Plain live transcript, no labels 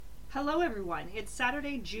Hello everyone, it's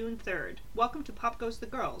Saturday, June 3rd. Welcome to Pop Goes the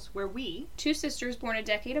Girls, where we, two sisters born a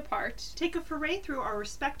decade apart, take a foray through our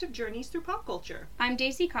respective journeys through pop culture. I'm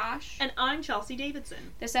Daisy Kosh. And I'm Chelsea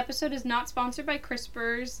Davidson. This episode is not sponsored by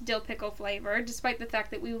Crisper's dill pickle flavor, despite the fact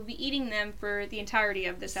that we will be eating them for the entirety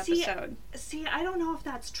of this episode. See, I don't know if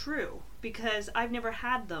that's true, because I've never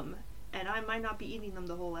had them, and I might not be eating them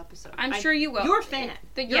the whole episode. I'm sure you will. You're a fan.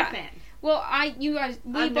 You're a fan. Well,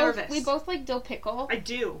 we both like dill pickle. I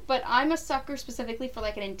do. But I'm a sucker specifically for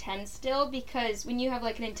like an intense dill, because when you have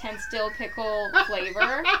like an intense dill pickle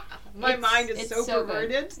flavor, my mind is so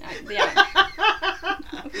perverted. Yeah.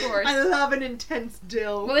 Of course. I love an intense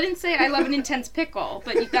dill. Well, I didn't say I love an intense pickle,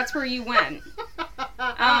 but that's where you went.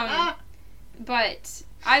 But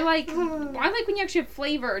I like when you actually have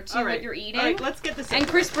flavor to what you're eating. All right, let's get this. And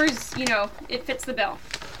Crisper's, it fits the bill.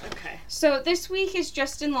 Okay. So this week is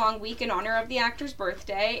Justin Long Week in honor of the actor's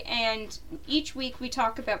birthday, and each week we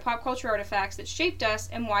talk about pop culture artifacts that shaped us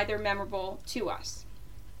and why they're memorable to us.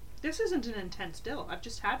 This isn't an intense dill. I've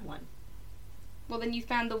just had one. Well, then you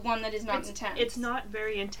found the one that is not intense. It's not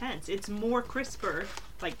very intense. It's more crisper,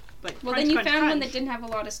 like. Well, crunch, then you crunch, found crunch. one that didn't have a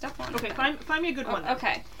lot of stuff on it. Okay, find me a good one. Then.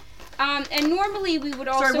 Okay. And normally we would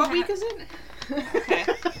also. Sorry, what week is it? Okay.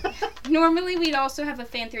 Normally we'd also have a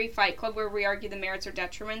fan theory fight club where we argue the merits or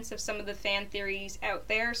detriments of some of the fan theories out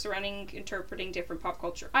there surrounding interpreting different pop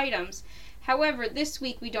culture items. However, this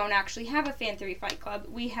week we don't actually have a fan theory fight club.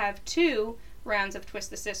 We have 2 rounds of Twist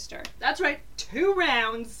the Sister. That's right, 2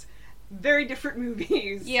 rounds. Very different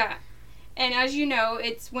movies. Yeah. And as you know,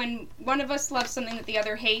 it's when one of us loves something that the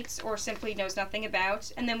other hates or simply knows nothing about,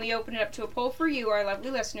 and then we open it up to a poll for you, our lovely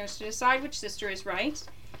listeners, to decide which sister is right.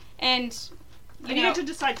 And you get to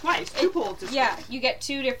decide twice. 2 polls. Yeah, you get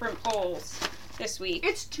 2 different polls this week.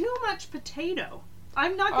 It's too much potato.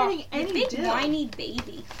 I'm not getting any big dill. Whiny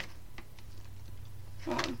baby.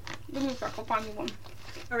 Give me a sec, I'll find me one.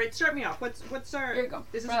 Alright, start me off. What's our... Here you go.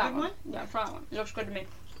 Is this a good one? Yeah, try that one. It looks good to me.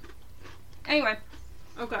 Anyway.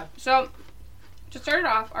 Okay. So, to start it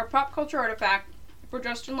off, our pop culture artifact for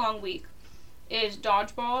Justin Long Week is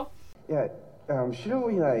dodgeball. Yeah, shouldn't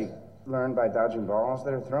we, learn by dodging balls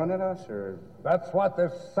that are thrown at us, or...? That's what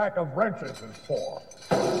this sack of wrenches is for.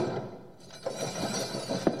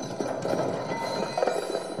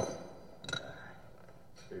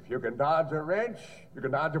 If you can dodge a wrench, you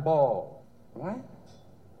can dodge a ball. What?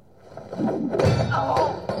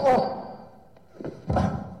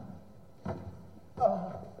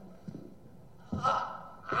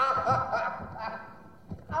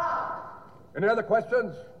 Any other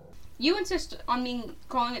questions? You insist on me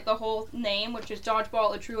calling it the whole name, which is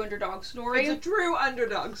Dodgeball, a true underdog story. It's a true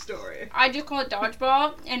underdog story. I just call it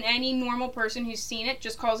Dodgeball, and any normal person who's seen it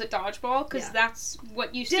just calls it Dodgeball, because that's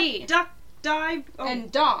what you see. Dip, duck, dive,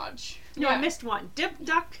 and dodge. No, Yeah. I missed one. Dip,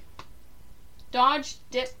 duck. Dodge,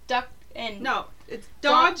 dip, duck, and... No, it's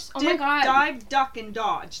dodge, Oh my dip, God. dive, duck, and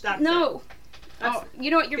dodge. That's No. That's- You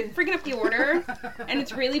know what? You're freaking up the order, and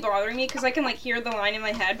it's really bothering me, because I can, hear the line in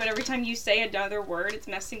my head, but every time you say another word, it's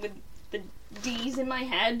messing with the D's in my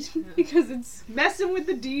head, because it's... Messing with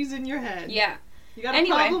the D's in your head. Yeah. You got a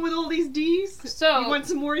problem with all these D's? So... You want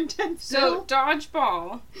some more intense So,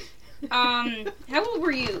 Dodgeball. How old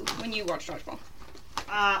were you when you watched Dodgeball?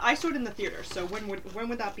 I saw it in the theater, so when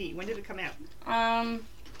would that be? When did it come out? I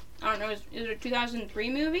don't know, is it a 2003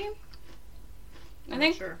 movie? I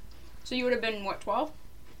think. Sure. So you would have been, what,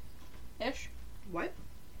 12-ish? What?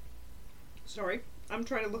 Sorry, I'm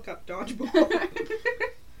trying to look up Dodgeball.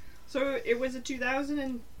 So it was a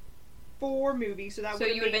 2004 movie, so that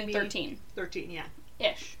would you would have been 13. 13, yeah.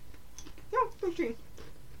 Ish. Yeah, 13.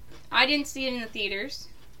 I didn't see it in the theaters,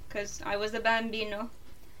 because I was a bambino.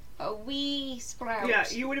 A wee sprout. Yeah,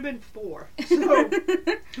 you would have been 4. So,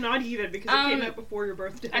 not even, because it came out before your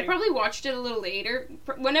birthday. I probably watched it a little later.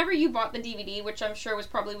 Whenever you bought the DVD, which I'm sure was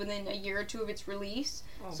probably within a year or 2 of its release.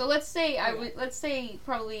 Oh. So let's say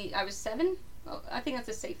probably I was 7. Well, I think that's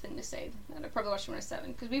a safe thing to say. That I probably watched it when I was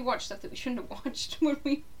 7, because we watched stuff that we shouldn't have watched when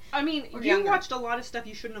we... I mean, were you younger. watched a lot of stuff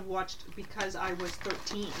you shouldn't have watched because I was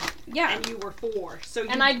 13. Yeah. And you were 4. So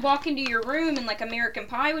and I'd walk into your room and, American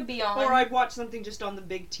Pie would be on. Or I'd watch something just on the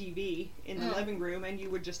big TV in the living room, and you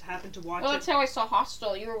would just happen to watch it. Well, that's how I saw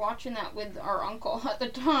Hostel. You were watching that with our uncle at the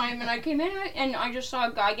time, and I came in and I just saw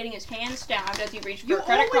a guy getting his hand stabbed as he reached for a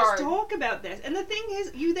credit card. You always talk about this, and the thing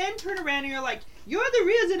is, you then turn around and you're like, you're the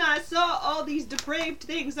reason I saw all these depraved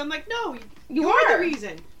things. I'm like, no, you're the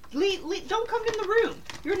reason. Don't come in the room.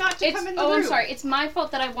 You're not to come in the room. Oh, I'm sorry. It's my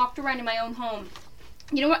fault that I walked around in my own home.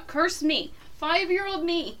 You know what? Curse me. 5-year-old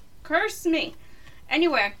me. Curse me.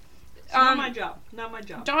 Anyway, Not my job. Not my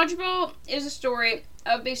job. Dodgeball is a story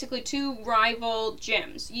of basically two rival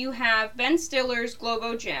gyms. You have Ben Stiller's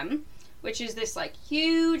Globo Gym, which is this like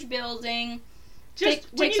huge building. Just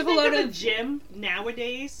when takes you up a think load of a of gym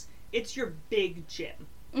nowadays, it's your big gym.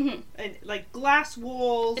 Mm-hmm. And like glass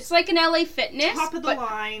walls. It's like an LA Fitness, top of the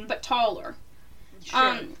line, but taller.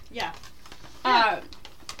 Sure. Yeah.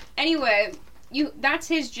 Anyway, that's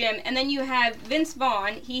his gym, and then you have Vince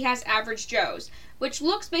Vaughn. He has Average Joe's, which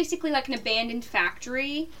looks basically like an abandoned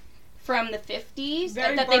factory from the 50s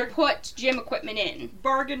that they put gym equipment in.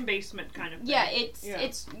 Bargain basement kind of thing. Yeah,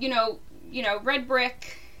 it's you know red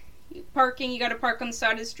brick parking. You got to park on the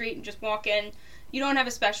side of the street and just walk in. You don't have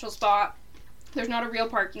a special spot. There's not a real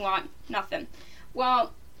parking lot. Nothing.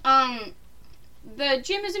 Well, the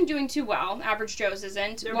gym isn't doing too well. Average Joe's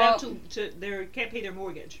isn't. They're about they can't pay their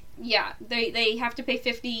mortgage. Yeah, they have to pay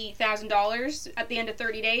 $50,000 at the end of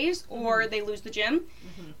 30 days, or they lose the gym,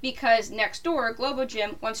 because next door, Globo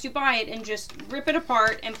Gym wants to buy it and just rip it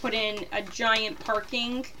apart and put in a giant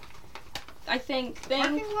parking, thing.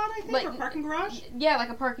 Parking lot, I think, or parking garage? Yeah, like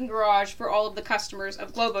a parking garage for all of the customers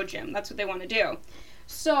of Globo Gym. That's what they want to do.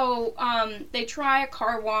 So, they try a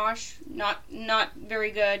car wash, not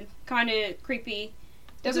very good, kind of creepy,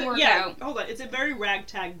 doesn't work out. Hold on, it's a very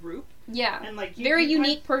ragtag group. Yeah, and like very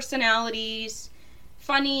unique personalities,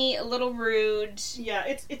 funny, a little rude. Yeah,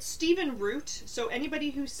 it's Stephen Root. So anybody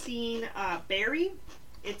who's seen Barry,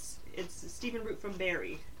 it's Stephen Root from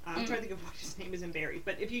Barry. I'm trying to think of what his name is in Barry,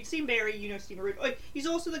 but if you've seen Barry, you know Stephen Root. Oh, he's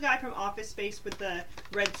also the guy from Office Space with the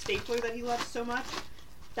red stapler that he loves so much.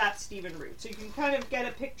 That's Stephen Root. So you can kind of get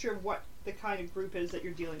a picture of what the kind of group is that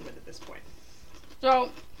you're dealing with at this point. So,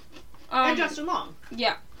 and Justin Long.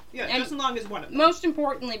 Yeah. Yeah, and Justin Long is one of them. Most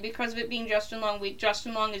importantly, because of it being Justin Long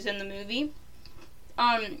is in the movie.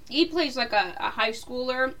 He plays like a high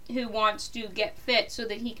schooler who wants to get fit so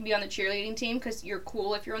that he can be on the cheerleading team, because you're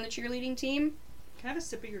cool if you're on the cheerleading team. Can I have a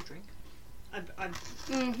sip of your drink?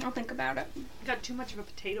 I'll think about it. Got too much of a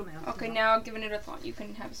potato mouth. Okay, now I've given it a thought. You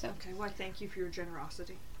can have a sip. Okay, why thank you for your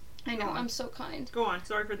generosity. I know, I'm so kind. Go on,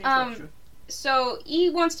 sorry for the interruption. So, he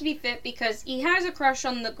wants to be fit because he has a crush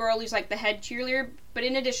on the girl who's like the head cheerleader, but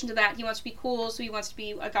in addition to that, he wants to be cool, so he wants to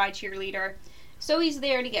be a guy cheerleader. So he's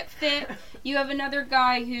there to get fit. You have another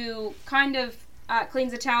guy who kind of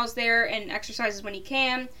cleans the towels there and exercises when he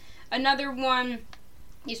can. Another one,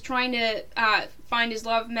 he's trying to find his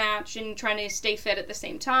love match and trying to stay fit at the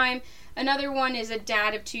same time. Another one is a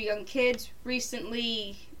dad of two young kids,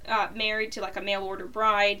 recently married to like a mail-order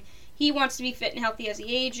bride. He wants to be fit and healthy as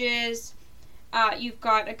he ages. You've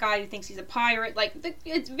got a guy who thinks he's a pirate. Like,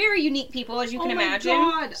 it's very unique people, as you can imagine.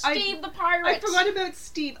 Oh my God. Steve the pirate. I forgot about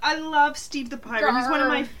Steve. I love Steve the pirate. He's one of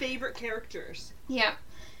my favorite characters. Yeah.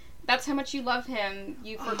 That's how much you love him.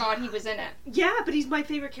 You forgot he was in it. Yeah, but he's my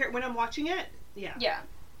favorite character when I'm watching it. Yeah. Yeah.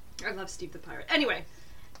 I love Steve the pirate. Anyway.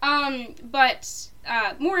 But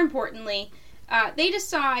more importantly, they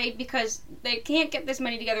decide, because they can't get this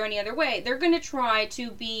money together any other way, they're going to try to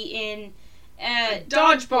be in a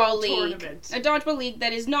dodgeball league. Tournament. A dodgeball league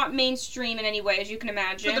that is not mainstream in any way, as you can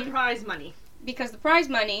imagine. For the prize money. Because the prize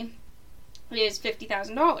money is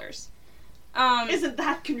 $50,000. Isn't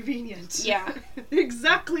that convenient? Yeah.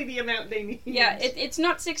 Exactly the amount they need. Yeah, it's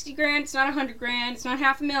not 60 grand, it's not 100 grand, it's not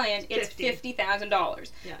 $500,000, it's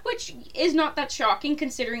 $50,000. Yeah. Which is not that shocking,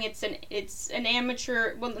 considering it's an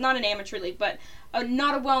amateur, well, not an amateur league, but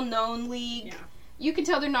not a well-known league. Yeah. You can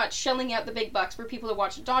tell they're not shelling out the big bucks for people to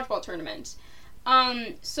watch a dodgeball tournament.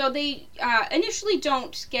 So they initially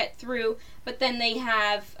don't get through, but then they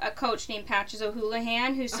have a coach named Patches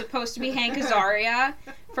O'Houlihan, who's supposed to be Hank Azaria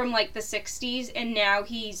from like the 60s, and now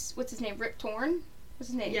he's, what's his name, Rip Torn? What's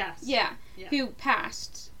his name? Yes. Yeah. Who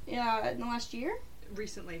passed in the last year?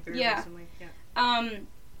 Recently, very recently, yeah.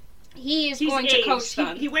 He is going to coach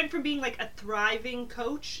them. He went from being like a thriving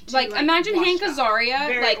coach to like imagine Hank up.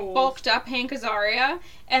 Azaria, like old. bulked up Hank Azaria,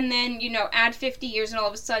 and then add 50 years and all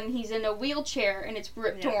of a sudden he's in a wheelchair and it's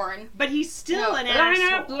Rip Torn. But he's still an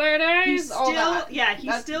asshole. Up, ladies, he's still all that.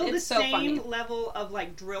 He's still the so same funny. level of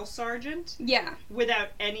like drill sergeant. Yeah. Without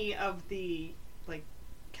any of the like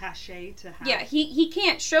cachet to have. Yeah, he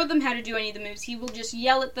can't show them how to do any of the moves. He will just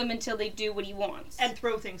yell at them until they do what he wants. And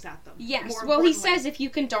throw things at them. Yes. Well, he says if you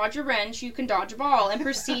can dodge a wrench, you can dodge a ball, and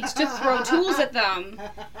proceeds to throw tools at them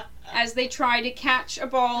as they try to catch a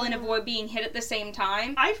ball and avoid being hit at the same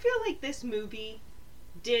time. I feel like this movie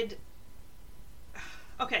did...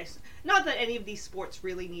 Okay, so not that any of these sports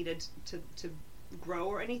really needed to grow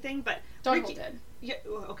or anything, but... Dodgeball did. Yeah,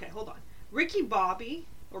 okay, hold on. Ricky Bobby,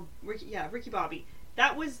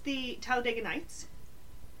 That was the Talladega Nights,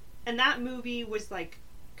 and that movie was like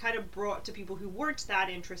kind of brought to people who weren't that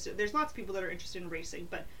interested. There's lots of people that are interested in racing,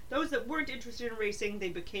 but those that weren't interested in racing, they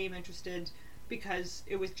became interested because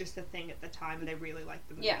it was just a thing at the time and they really liked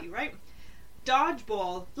the movie, right?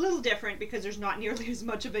 Dodgeball, a little different because there's not nearly as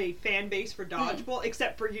much of a fan base for Dodgeball,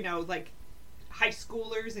 except for, you know, like, high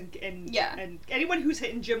schoolers and anyone who's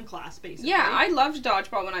in gym class, basically. Yeah, I loved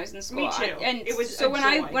Dodgeball when I was in school. Me too. And it was so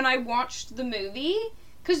when when I watched the movie,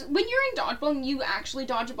 because when you're in Dodgeball and you actually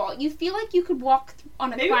dodge a ball, you feel like you could walk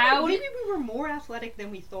on a cloud. Maybe we were more athletic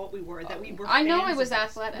than we thought we were. That we were. I know I was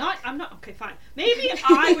athletic. I'm not. Okay, fine. Maybe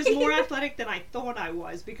I was more athletic than I thought I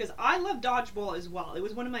was because I love Dodgeball as well. It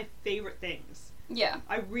was one of my favorite things. Yeah,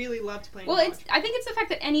 I really loved playing. Well, dodgeball. I think it's the fact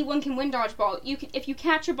that anyone can win Dodgeball. If you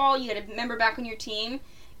catch a ball, you get a member back on your team.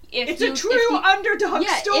 It's a true underdog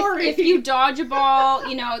story. If you dodge a ball,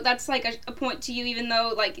 you know, that's like a point to you, even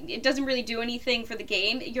though like it doesn't really do anything for the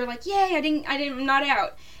game. You're like, yay, I'm not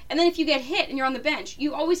out. And then if you get hit and you're on the bench,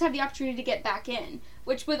 you always have the opportunity to get back in.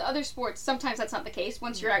 Which with other sports, sometimes that's not the case.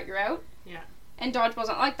 Once you're out, you're out. Yeah. And Dodgeball's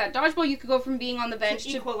not like that. Dodgeball, you could go from being on the bench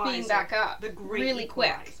to being back up really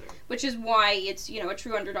quick. Which is why it's, you know, a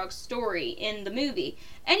true underdog story in the movie.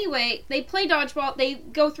 Anyway, they play Dodgeball, they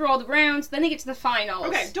go through all the rounds, then they get to the finals.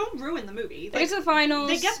 Okay, don't ruin the movie. They get to the finals.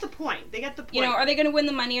 They get the point. You know, are they going to win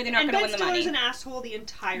the money or are they not going to win the money? And Ben Stiller's an asshole the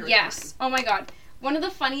entire time. Yes. Oh my god. One of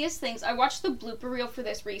the funniest things, I watched the blooper reel for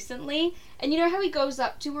this recently, and you know how he goes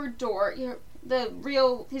up to her door, you know,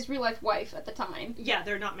 his real life wife at the time. Yeah,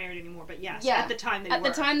 they're not married anymore, but yes, yeah, at the time they were. At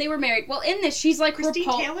the time they were married. Well, in this, she's like Christine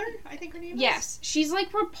Taylor, I think her name is. Yes, she's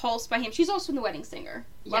like repulsed by him. She's also in The Wedding Singer.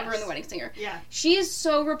 Love her in The Wedding Singer. Yeah. She is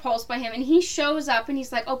so repulsed by him, and he shows up and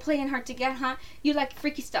he's like, "Oh, playing hard to get, huh? You like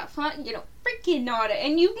freaky stuff, huh? You know, freaking naughty."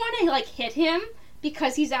 And you want to like hit him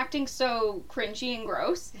because he's acting so cringy and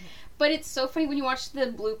gross. Mm-hmm. But it's so funny when you watch the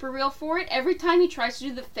blooper reel for it. Every time he tries to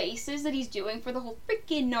do the faces that he's doing for the whole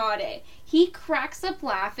freaking naughty, he cracks up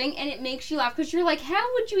laughing, and it makes you laugh because you're like, how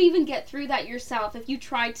would you even get through that yourself if you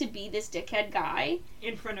tried to be this dickhead guy?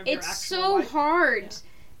 In front of your actual It's so wife. hard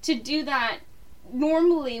to do that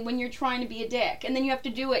normally when you're trying to be a dick, and then you have to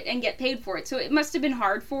do it and get paid for it. So it must have been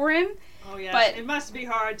hard for him. Oh, yes. But it must be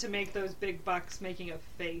hard to make those big bucks making a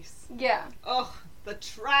face. Yeah. Oh, the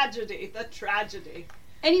tragedy. The tragedy.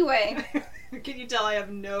 Anyway. Can you tell I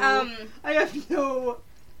have no...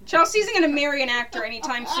 Chelsea's going to marry an actor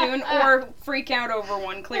anytime soon or freak out over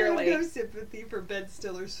one, clearly. I have no sympathy for Ben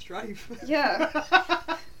Stiller's strife. Yeah.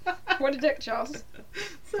 What a dick, Chelsea.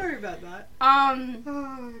 Sorry about that.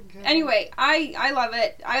 Oh, anyway, I love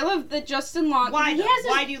it. I love that Justin Long... Why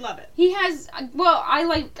do you love it? He has... Well, I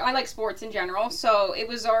like sports in general, so it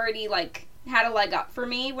was already, like, had a leg up for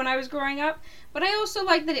me when I was growing up. But I also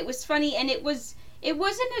like that it was funny, and it wasn't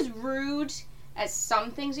as rude as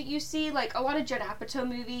some things that you see, like a lot of Judd Apatow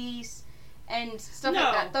movies and stuff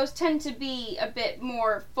like that. Those tend to be a bit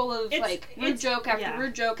more full of rude joke after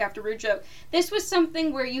rude joke after rude joke. This was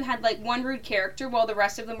something where you had like one rude character while the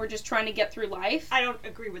rest of them were just trying to get through life. I don't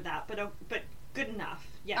agree with that, but good enough.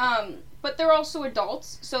 Yeah. But they're also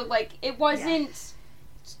adults, so like it wasn't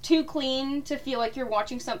too clean to feel like you're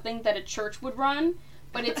watching something that a church would run.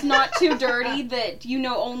 But it's not too dirty that, you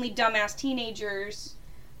know, only dumbass teenagers,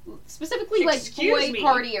 specifically, like,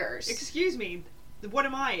 partiers. Excuse me. What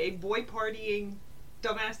am I, a boy partying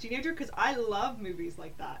dumbass teenager? Because I love movies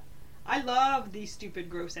like that. I love these stupid,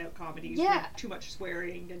 gross-out comedies with too much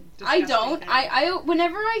swearing and disgusting I don't. things. I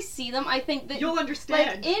whenever I see them, I think that... You'll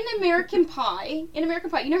understand. Like, in American Pie, you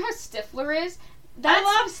know how Stifler is? I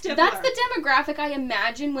love Stifler. That's the demographic I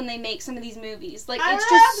imagine when they make some of these movies. Like, I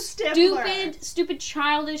it's love just stupid,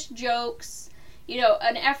 childish jokes. You know,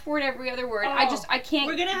 an F word every other word. I can't get through it.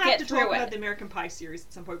 We're gonna have to talk about the American Pie series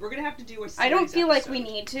at some point. We're gonna have to do a series I don't feel episode. like we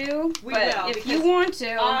need to, we but will, if you want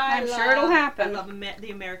to, I'm sure it'll happen. I love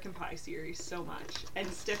the American Pie series so much. And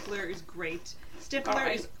Stifler is great.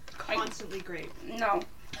 Stifler is constantly great. No.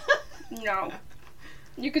 No.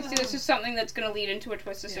 You could see this is something that's going to lead into a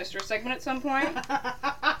Twisted Sister segment at some point.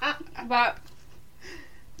 But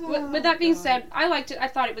with that being said, I liked it. I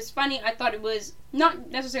thought it was funny. I thought it was not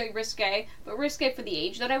necessarily risque, but risque for the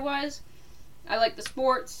age that I was. I liked the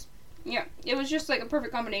sports. Yeah, it was just like a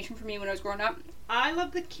perfect combination for me when I was growing up. I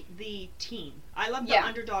love the team. I love the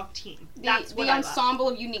underdog team. That's what the I ensemble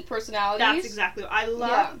love. Of unique personalities. That's exactly what I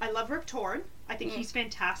love. I love Rip Torn. I think he's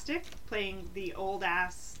fantastic playing the old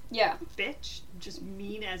ass bitch, just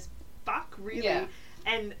mean as fuck, really. Yeah.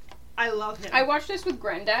 And I love him. I watched this with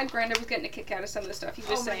Granddad. Granddad was getting a kick out of some of the stuff he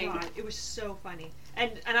was saying. Oh my god, it was so funny.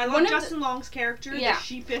 And I love Justin Long's character, the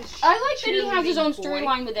sheepish. I like that he has his own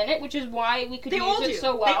storyline within it, which is why we could use it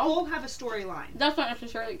so well. They all have a storyline. That's not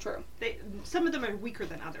necessarily true. Some of them are weaker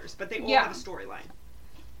than others, but they all have a storyline.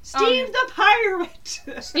 Steve the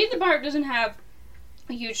Pirate! Steve the Pirate doesn't have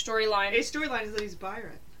a huge storyline. His storyline is that he's a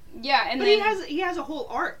pirate. Yeah, and but then... he has a whole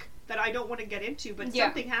arc that I don't want to get into, but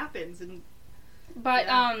something happens, and... But,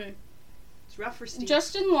 it's rough for Steve.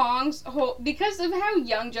 Justin Long's whole... Because of how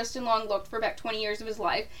young Justin Long looked for about 20 years of his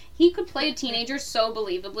life, he could play a teenager so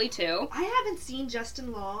believably, too. I haven't seen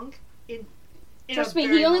Justin Long in Trust me,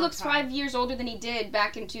 he only looks 5 years older than he did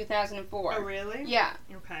back in 2004. Oh, really? Yeah.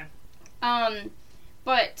 Okay.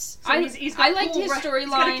 But so I liked his storyline. He's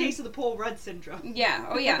got a case of the Paul Rudd syndrome. Yeah,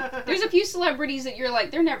 oh yeah. There's a few celebrities that you're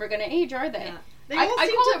like, they're never going to age, are they? Yeah. I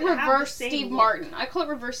call it reverse Steve Martin. I call it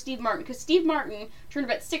reverse Steve Martin because Steve Martin turned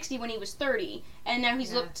about 60 when he was 30, and now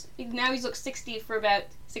he's looked 60 for about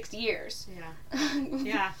 60 years. Yeah.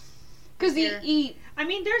 Yeah. Because he I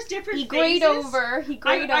mean, there's different He grayed phases. over. He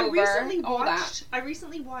grayed over. All that. I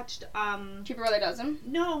recently watched. Cheaper Brother Dozen.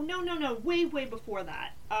 No. Way before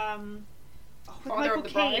that.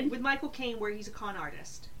 With Michael Caine, where he's a con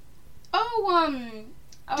artist.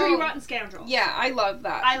 Dirty Rotten Scoundrels. Yeah, I love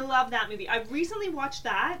that. I love that movie. I recently watched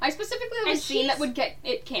that. I specifically have a scene that would get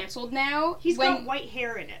it canceled now. He's got white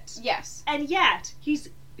hair in it. Yes. And yet, he's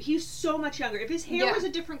so much younger. If his hair was a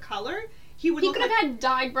different color, he could have had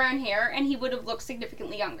dyed brown hair, and he would have looked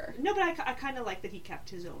significantly younger. No, but I kind of like that he kept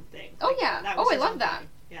his own thing. Oh, yeah. I love that. Thing.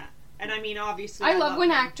 Yeah. And I mean, obviously, I love when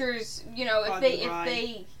actors, if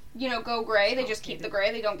they go gray, they just keep the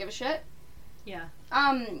gray. They don't give a shit. Yeah.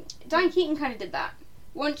 Diane Keaton kind of did that.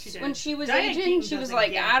 When she was aging, she was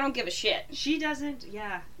like, I don't give a shit. She doesn't,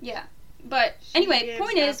 yeah. Yeah. But anyway,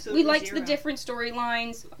 point is, we liked the different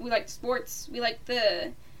storylines. We liked sports. We liked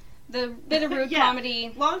the bit of rude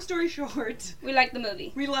comedy. Long story short, we liked the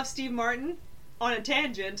movie. We love Steve Martin on a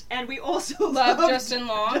tangent, and we also love Justin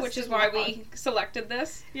Long, which is why we selected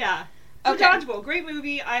this. Yeah. So Dodgeball, great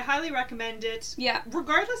movie. I highly recommend it. Yeah.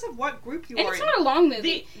 Regardless of what group you are in. And it's not a long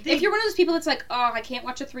movie. If you're one of those people that's like, oh, I can't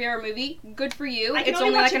watch a 3-hour movie, good for you. It's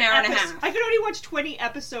only like an hour and a half. I could only watch 20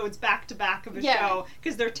 episodes back to back of a show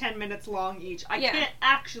because they're 10 minutes long each. I can't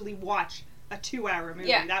actually watch a 2-hour movie.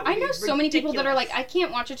 Yeah. That would I know so many people that are like, I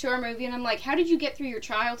can't watch a 2-hour movie, and I'm like, how did you get through your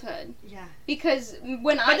childhood? Yeah. Because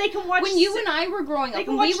when you and I were growing up,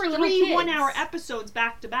 when we were little kids, 3 1-hour episodes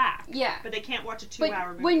back to back. Yeah. But they can't watch a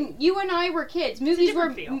 2-hour movie. When you and I were kids, movies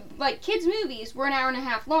were like kids' movies were an hour and a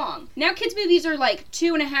half long. Now kids' movies are like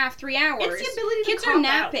 2.5, 3 hours. It's the ability kids to cop are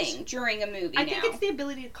napping out. During a movie. I think it's the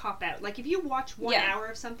ability to cop out. Like if you watch 1 hour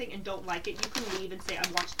of something and don't like it, you can leave and say, I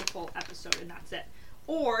watched the full episode and that's it.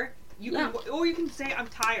 Or you can say, I'm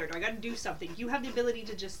tired, or I gotta do something. You have the ability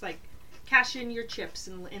to just, like, cash in your chips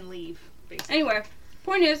and leave, basically. Anyway,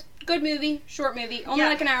 point is, good movie, short movie, only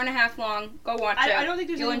like an hour and a half long. Go watch it. I don't think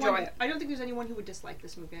You'll enjoy it. I don't think there's anyone who would dislike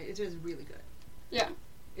this movie. It is really good. Yeah.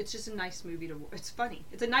 It's just a nice movie to watch. It's funny.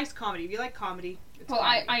 It's a nice comedy. If you like comedy, it's Well,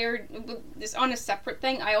 comedy. I heard this on a separate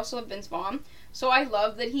thing. I also love Vince Vaughn. So I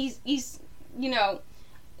love that he's he's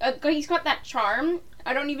got that charm.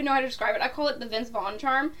 I don't even know how to describe it. I call it the Vince Vaughn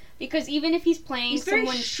charm because even if he's playing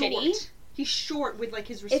someone shitty, he's short with like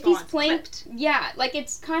his response. If he's playing, like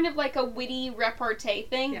it's kind of like a witty repartee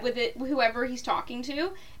thing with whoever he's talking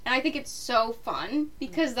to, and I think it's so fun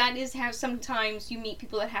because that is how sometimes you meet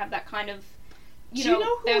people that have that kind of, Do you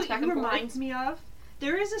know who it reminds me of?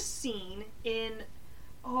 There is a scene in,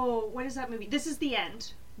 what is that movie? This Is the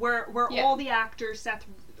End, where all the actors,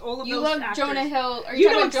 all of those actors. Jonah Hill. You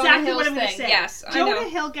know exactly what I'm going to say. Yes, I know. Jonah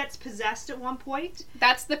Hill gets possessed at one point.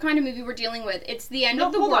 That's the kind of movie we're dealing with. It's the end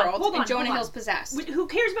of the world, and Jonah Hill's possessed. Who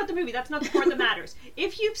cares about the movie? That's not the part that matters.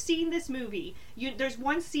 If you've seen this movie, there's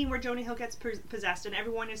one scene where Jonah Hill gets possessed, and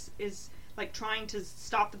everyone is like trying to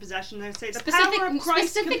stop the possession. They say the power of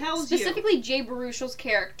Christ compels you. Specifically, Jay Baruchel's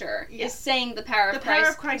character is saying the power of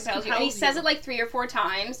Christ compels you, and he says it like 3 or 4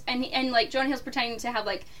 times, and like Jonah Hill's pretending to have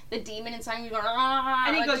like the demon inside him, going,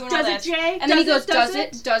 and he goes, "Does it, Jay?" And then he goes, "Does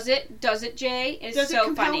it, Jay?" It's so funny. Does it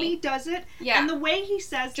compel me? Does it? Yeah. And the way he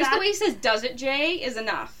says the way he says, "Does it, Jay?" is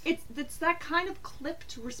enough. It's that kind of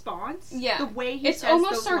clipped response. Yeah. The way he says it's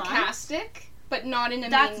almost those sarcastic. Lines. But not in a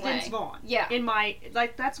mean way. That's Vince Vaughn. Yeah.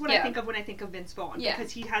 That's what I think of when I think of Vince Vaughn. Yeah. Because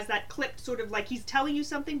he has that clipped sort of like he's telling you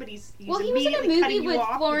something, but he's he was in a movie with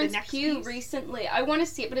Florence Pugh recently. I want to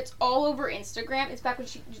see it, but it's all over Instagram. It's back when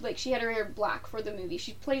she had her hair black for the movie.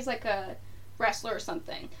 She plays like a wrestler or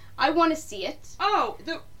something. I want to see it. Oh,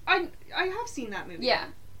 I have seen that movie. Yeah.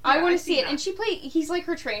 I want to see it, and he's like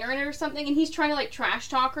her trainer in it or something, and he's trying to like trash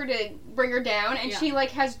talk her to bring her down, and she like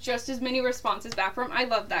has just as many responses back from him. I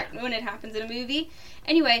love that when it happens in a movie.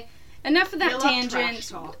 Anyway, enough of that tangent. Trash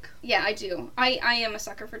talk. Yeah, I do. I am a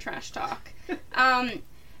sucker for trash talk.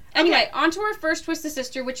 Anyway, on to our first Twisted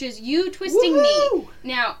Sister, which is you twisting me.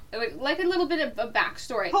 Now, like a little bit of a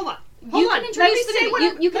backstory. Hold on. You can introduce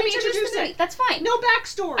the movie. That's fine. No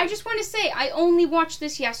backstory. I just want to say, I only watched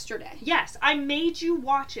this yesterday. Yes, I made you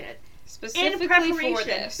watch it. Specifically in preparation, for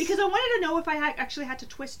this. because I wanted to know if I actually had to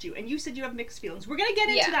twist you, and you said you have mixed feelings. We're gonna get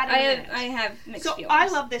into that in a minute. I have mixed feelings. So I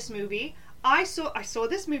love this movie. I saw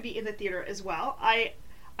this movie in the theater as well. I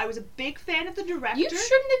was a big fan of the director. You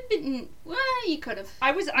shouldn't have been. Well, you could have.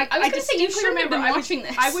 I was going to say you shouldn't have been watching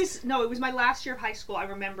this. No, it was my last year of high school. I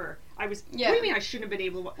remember. What do you mean I shouldn't have been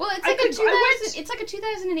able to watch? Well, it's like a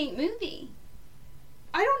 2008 movie.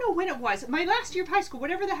 I don't know when it was. My last year of high school,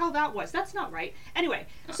 whatever the hell that was. That's not right. Anyway,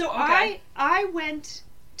 so okay. I went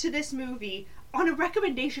to this movie on a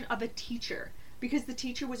recommendation of a teacher, because the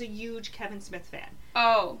teacher was a huge Kevin Smith fan.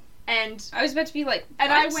 Oh. And I was about to be like,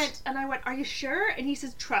 what? And I went, are you sure? And he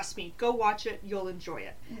says, trust me, go watch it, you'll enjoy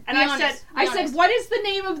it. And I said, what is the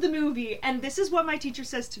name of the movie? And this is what my teacher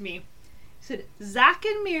says to me. He said, Zach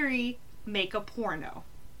and Miri make a porno.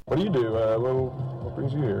 What do you do? What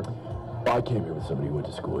brings you here? I came here with somebody who went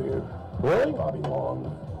to school here. Really? Bobby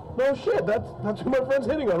Long. No shit, that's who my friend's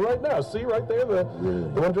hitting on right now. See, right there, the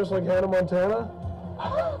one dressed like Hannah Montana?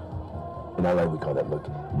 And I like, we call that look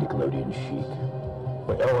Nickelodeon chic.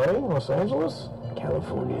 Wait, LA? Los Angeles?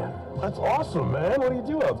 California. That's awesome, man. What do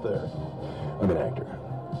you do out there? I'm an actor.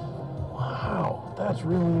 Wow, that's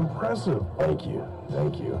really impressive. Thank you.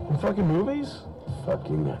 In fucking movies?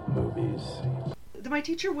 Fucking movies. My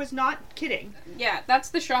teacher was not kidding. Yeah, that's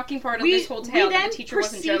the shocking part of this whole tale, that the teacher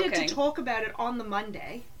wasn't joking. We then proceeded to talk about it on the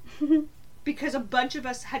Monday, because a bunch of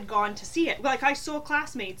us had gone to see it. Like, I saw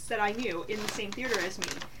classmates that I knew in the same theater as me,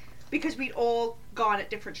 because we'd all gone at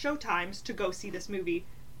different show times to go see this movie,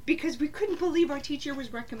 because we couldn't believe our teacher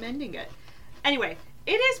was recommending it. Anyway,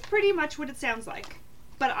 it is pretty much what it sounds like.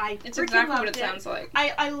 But it's exactly what it sounds like.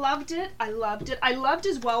 I loved it. I loved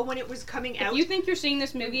as well when it was coming out. If you think you're seeing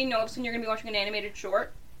this movie and all of a sudden you're going to be watching an animated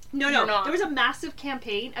short, no. There was a massive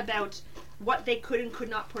campaign about what they could and could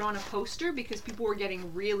not put on a poster, because people were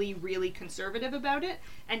getting really, really conservative about it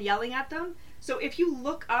and yelling at them. So if you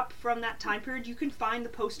look up from that time period, you can find the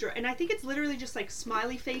poster, and I think it's literally just like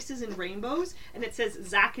smiley faces and rainbows, and it says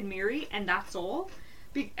Zach and Miri, and that's all.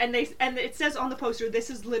 And it says on the poster, this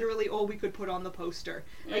is literally all we could put on the poster.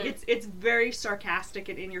 Like, it's very sarcastic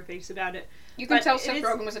and in your face about it. You can tell Seth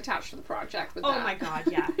Rogen was attached to the project with that. Oh my god,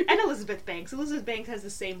 yeah. And Elizabeth Banks. Elizabeth Banks has the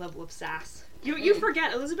same level of sass. You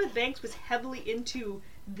forget, Elizabeth Banks was heavily into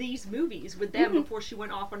these movies with them before she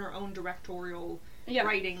went off on her own directorial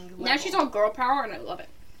writing level. Now she's all girl power, and I love it.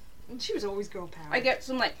 And she was always girl power. I get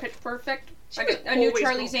some, like, Pitch Perfect. I get a new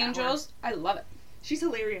Charlie's Angels. I love it. She's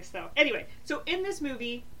hilarious, though. Anyway, so in this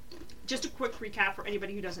movie, just a quick recap for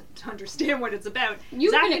anybody who doesn't understand what it's about.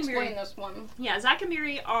 You can explain this one. Yeah, Zach and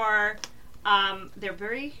Miri are, they're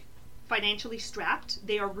very financially strapped.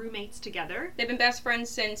 They are roommates together. They've been best friends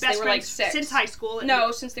since they were like 6. Since high school.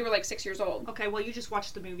 No, since they were like 6 years old. Okay, well, you just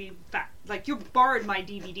watched the movie. Like, you borrowed my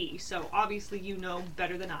DVD, so obviously you know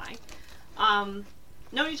better than I.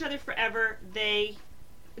 Known each other forever.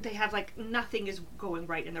 They have, like, nothing is going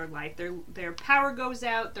right in their life. Their power goes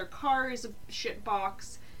out. Their car is a shit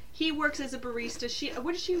box. He works as a barista. She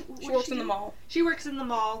works in the mall. She works in the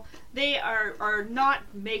mall. They are not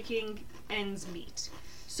making ends meet.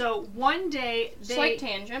 So one day Slight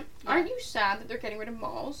tangent. Yeah. Aren't you sad that they're getting rid of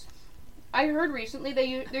malls? I heard recently there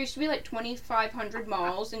used to be like 2,500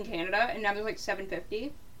 malls in Canada, and now there's like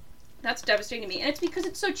 750. That's devastating to me. And it's because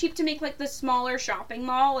it's so cheap to make, like, the smaller shopping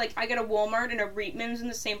mall. Like, I get a Walmart and a Reitman's in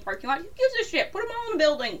the same parking lot. Who gives a shit? Put them all in a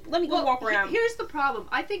building. Let me go walk around. Here's the problem.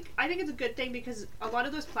 I think it's a good thing, because a lot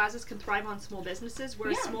of those plazas can thrive on small businesses,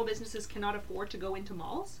 whereas small businesses cannot afford to go into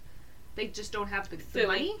malls. They just don't have the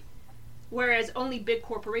money. Whereas only big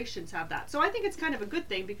corporations have that. So I think it's kind of a good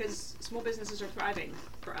thing, because small businesses are thriving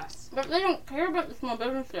for us. But they don't care about the small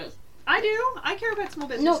businesses. I do. I care about small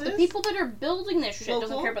businesses. No, the people that are building this shit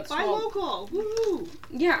doesn't care about the small. Buy local. Woo!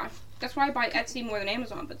 Yeah. That's why I buy Etsy more than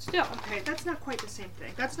Amazon, but still. Okay, that's not quite the same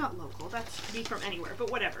thing. That's not local. That's be from anywhere, but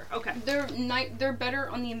whatever. Okay. They're better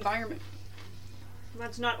on the environment.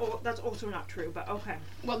 That's also not true, but okay.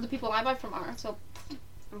 Well, the people I buy from are, so.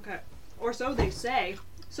 Okay. Or so they say.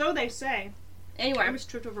 So they say. Anyway. I was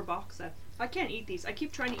tripped over box set. I can't eat these. I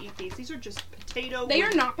keep trying to eat these. These are just potato. They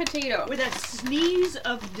are not potato. With a sneeze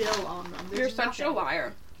of dill on them. You're such a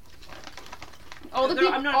liar. All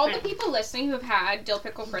the people listening who have had dill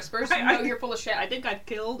pickle crispers know you're full of shit. I think I've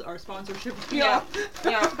killed our sponsorship. Yeah.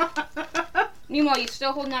 Meanwhile, you're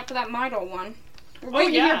still holding out for that Midol one. We're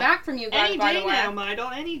waiting to hear back from you guys, by the way. Any day now,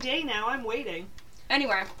 Midol. Any day now. I'm waiting.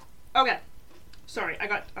 Anyway. Okay. sorry,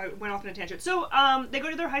 I went off on a tangent. So, they go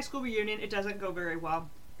to their high school reunion. It doesn't go very well.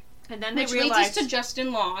 And then they Which realize... leads us to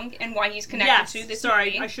Justin Long and why he's connected to this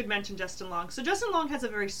movie. I should mention Justin Long. So Justin Long has a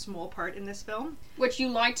very small part in this film. Which you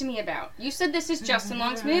lied to me about. You said this is Justin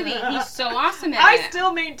Long's movie. He's so awesome at it. I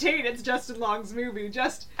still maintain it's Justin Long's movie.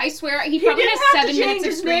 I swear, he probably has 7 minutes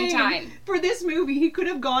of screen time. For this movie, he could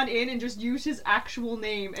have gone in and just used his actual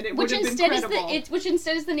name, and it would have been credible. Which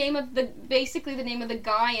instead is the name of basically the name of the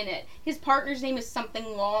guy in it. His partner's name is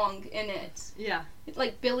something Long in it. Yeah.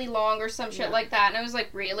 Like Billy Long or some shit like that. And I was like,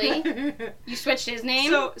 really? You switched his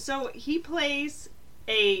name? So he plays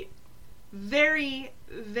a very,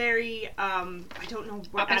 very, I don't know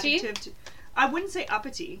what uppity? adjective to... I wouldn't say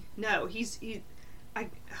uppity. No,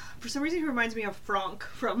 for some reason he reminds me of Franck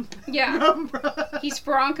from... Yeah. He's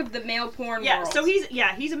Franck of the male porn world. So he's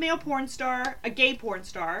a male porn star, a gay porn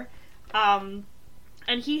star, and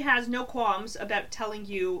he has no qualms about telling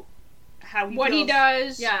you how he what feels. He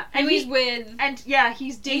does, and who he's with, and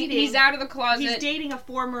he's dating. He's out of the closet. He's dating a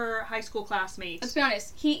former high school classmate. Let's be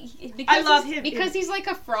honest. I love him because he's like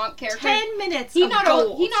a Franck character. 10 minutes. He not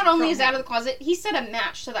only is out of the closet, he set a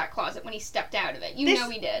match to that closet when he stepped out of it. You know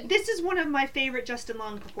he did. This is one of my favorite Justin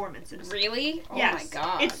Long performances. Really? Oh yes. My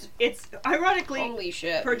god. It's ironically, holy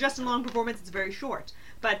shit, for a Justin Long performance, it's very short,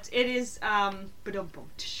 but it is. Oh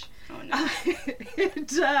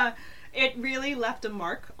no. It really left a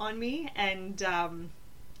mark on me, and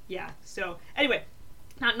so anyway,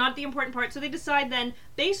 not the important part. So they decide then,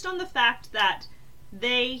 based on the fact that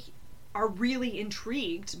they are really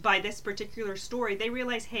intrigued by this particular story, they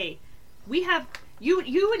realize, hey, we have you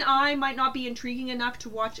and I might not be intriguing enough to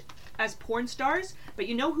watch as porn stars, but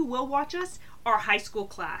you know who will watch us? Our high school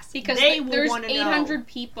class. Because there's 800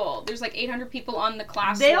 people. There's like 800 people on the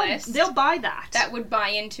class list. They'll buy that. That would buy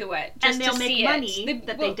into it. And they'll make money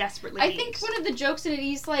that they desperately need. I think one of the jokes in it,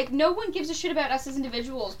 he's like, no one gives a shit about us as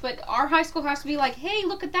individuals, but our high school has to be like, hey,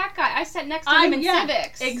 look at that guy. I sat next to him in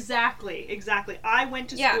civics. Exactly. I went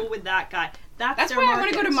to school with that guy. That's why I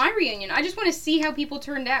want to go to my reunion. I just want to see how people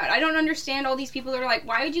turned out. I don't understand all these people that are like,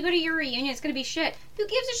 why would you go to your reunion? It's going to be shit. Who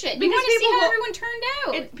gives a shit? You want to see how everyone turned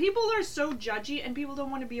out. People are so judgy, and people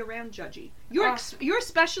don't want to be around judgy. You're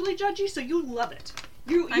especially judgy, so you love it.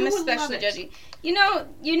 I'm especially judgy. You know,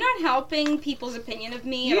 you're not helping people's opinion of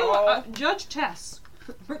me at all. Judge Tess.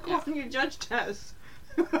 We're calling you Judge Tess.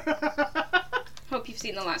 Hope you've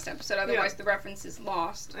seen the last episode, otherwise the reference is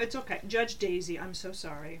lost. It's okay. Judge Daisy, I'm so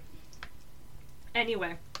sorry.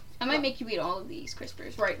 Anyway. I might make you eat all of these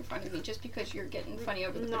crispers right in front of me just because you're getting funny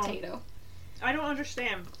over the potato. I don't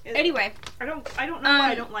understand. Anyway. I don't know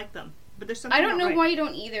why I don't like them. But there's something I don't know why you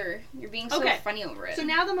don't either. You're being so funny over it. So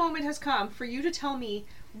now the moment has come for you to tell me,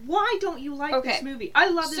 why don't you like this movie? I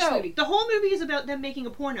love this movie. The whole movie is about them making a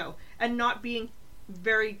porno and not being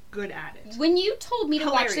very good at it. When you told me to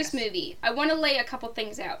watch this movie, I want to lay a couple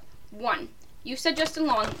things out. One, you said Justin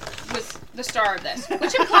Long was the star of this,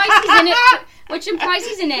 which implies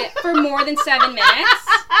he's in it for more than 7 minutes.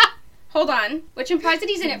 Hold on. Which implies that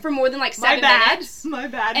he's in it for more than like 7 minutes. My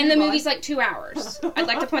bad. And the movie's like 2 hours. I'd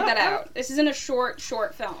like to point that out. This isn't a short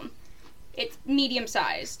film. It's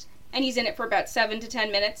medium-sized. And he's in it for about 7 to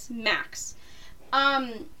 10 minutes, max.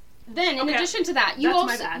 Then, in addition to that,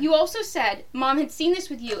 you also said Mom had seen this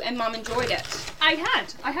with you and Mom enjoyed it. I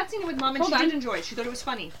had seen it with Mom and she did enjoy it. She thought it was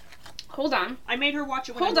funny. Hold on. I made her watch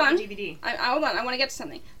it when I got the DVD. Hold on. I want to get to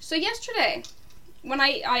something. So yesterday, when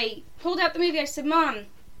I pulled out the movie, I said, Mom,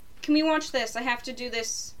 can we watch this? I have to do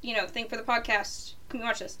this, thing for the podcast. Can we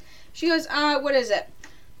watch this? She goes, what is it?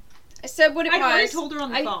 I said what it was. I already told her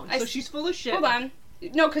on the phone, so she's full of shit. Hold on.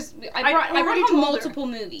 No, because I brought home multiple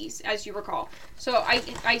movies, as you recall. So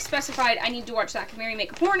I specified I need to watch that. Can Mary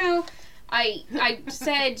make a porno? I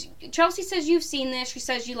said, Chelsea says you've seen this. She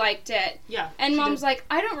says you liked it. Yeah. And Mom's like,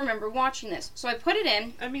 I don't remember watching this. So I put it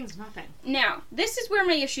in. That means nothing. Now, this is where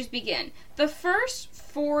my issues begin. The first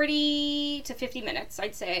 40 to 50 minutes,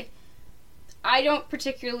 I'd say, I'm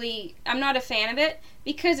not a fan of it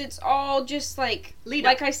because it's all just like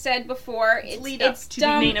I said before, it's to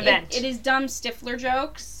dumb, the main event. It is dumb Stifler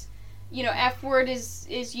jokes. F word is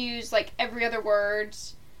used like every other word.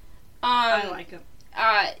 I like it.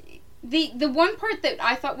 The one part that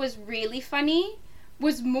I thought was really funny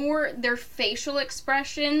was more their facial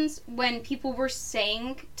expressions when people were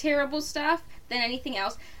saying terrible stuff than anything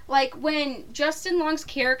else. Like when Justin Long's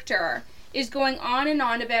character is going on and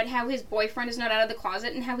on about how his boyfriend is not out of the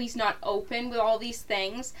closet and how he's not open with all these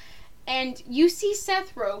things. And you see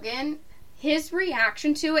Seth Rogen, his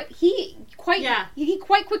reaction to it, he quite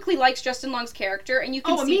quickly likes Justin Long's character, and you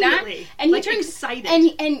can see that. And like, he turns excited.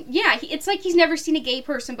 And it's like he's never seen a gay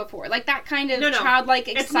person before. Like that kind of childlike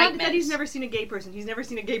excitement. It's not that he's never seen a gay person. He's never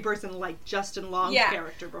seen a gay person like Justin Long's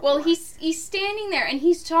character before. Well, he's standing there and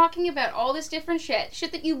he's talking about all this different shit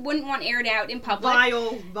that you wouldn't want aired out in public.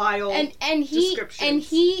 Vile and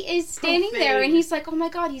he is standing there and he's like, oh my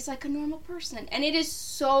god, he's like a normal person, and it is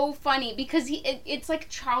so funny because it's like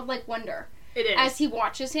childlike wonder. It is. As he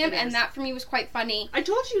watches him, and that for me was quite funny. I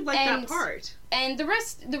told you like that part. And the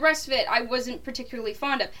rest of it I wasn't particularly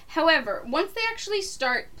fond of. However, once they actually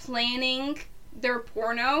start planning their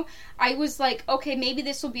porno, I was like, okay, maybe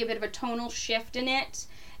this will be a bit of a tonal shift in it.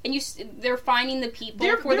 And they're finding the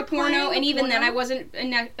people for the porno, and even then I wasn't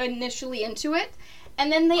initially into it. And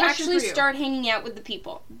then they actually start hanging out with the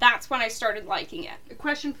people. That's when I started liking it. A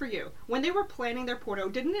question for you. When they were planning their porno,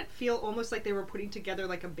 didn't it feel almost like they were putting together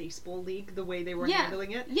like a baseball league, the way they were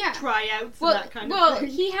handling it? Yeah. Tryouts and that kind of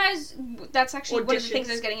thing? Well, that's actually one of the things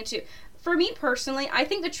I was getting into. For me personally, I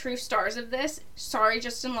think the true stars of this, sorry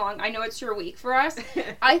Justin Long, I know it's your week for us,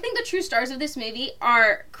 I think the true stars of this movie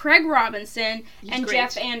are Craig Robinson and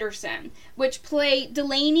Jeff Anderson, which play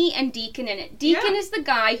Delaney and Deacon in it. Deacon is the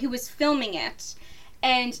guy who was filming it.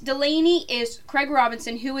 And Delaney is Craig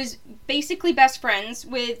Robinson, who is basically best friends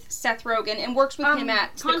with Seth Rogen and works with him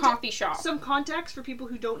at the coffee shop. Some context for people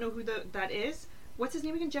who don't know who that is. What's his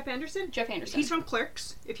name again? Jeff Anderson? Jeff Anderson. He's from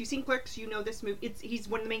Clerks. If you've seen Clerks, you know this movie. He's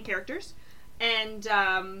one of the main characters. And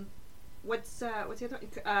what's the other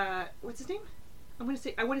one? What's his name? I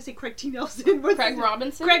want to say Craig T. Nelson. Craig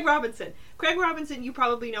Robinson? Craig Robinson, you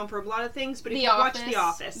probably know him for a lot of things, but if you watch The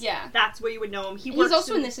Office, that's where you would know him. He's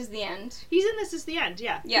also in This Is the End. He's in This Is the End,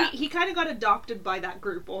 yeah. He kind of got adopted by that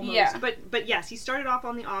group almost. Yeah. But yes, he started off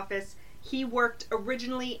on The Office. He worked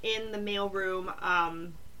originally in the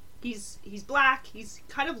mailroom. He's black. He's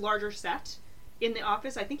kind of larger set. In The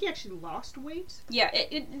Office, I think he actually lost weight. Yeah,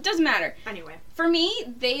 it doesn't matter. Anyway. For me,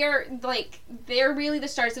 they're really the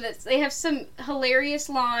stars of it. They have some hilarious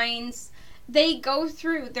lines. They go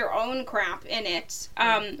through their own crap in it.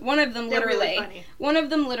 One of them literally.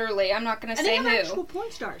 I'm not going to say who. And they have actual porn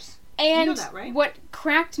stars. And you know that, right? What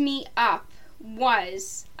cracked me up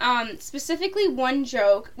was specifically one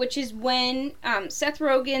joke, which is when Seth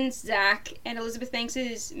Rogen's Zach and Elizabeth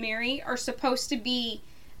Banks' Mary are supposed to be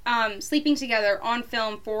sleeping together on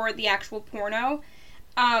film for the actual porno.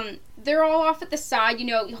 They're all off at the side,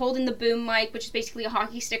 holding the boom mic, which is basically a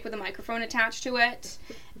hockey stick with a microphone attached to it.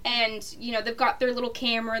 And, they've got their little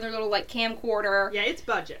camera, their little, camcorder. Yeah, it's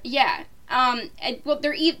budget. Yeah.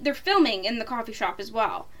 They're filming in the coffee shop as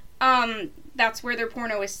well. That's where their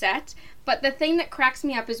porno is set. But the thing that cracks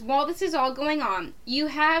me up is while this is all going on, you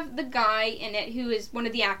have the guy in it who is one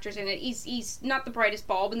of the actors in it. He's not the brightest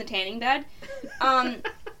bulb in the tanning bed.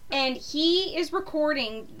 And he is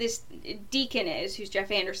recording, this Deacon who's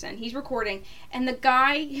Jeff Anderson. He's recording, and the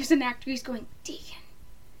guy who's an actor, he's going, Deacon.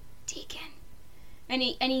 And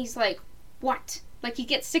he's like, what? Like, he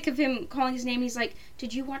gets sick of him calling his name. He's like,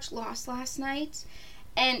 did you watch Lost last night?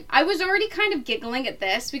 And I was already kind of giggling at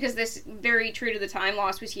this, because this, very true to the time,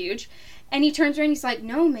 Lost was huge. And he turns around and he's like,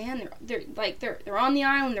 no, man, they're on the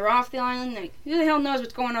island, they're off the island, like, who the hell knows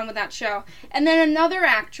what's going on with that show? And then another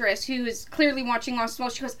actress who is clearly watching Lost as well,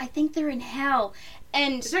 she goes, I think they're in hell.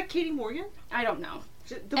 And is that Katie Morgan? I don't know.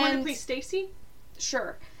 The one that plays Stacy?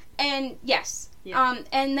 Sure. And yes. Yeah.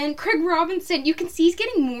 And then Craig Robinson, you can see he's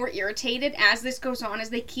getting more irritated as this goes on, as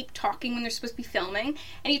they keep talking when they're supposed to be filming.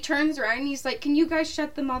 And he turns around and he's like, can you guys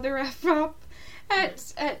shut the mother F up?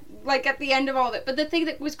 At the end of all of it. But the thing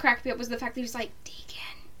that was cracked me up was the fact that he was like,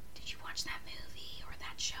 Deacon, did you watch that movie or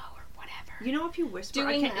that show or whatever? If you whisper,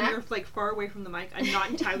 and you're far away from the mic, I'm not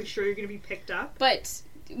entirely sure you're going to be picked up. But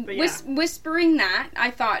yeah. Whispering that,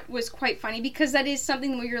 I thought was quite funny, because that is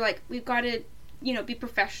something where you're like, we've got to, be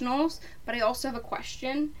professionals, but I also have a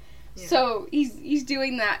question. Yeah. So he's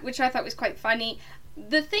doing that, which I thought was quite funny.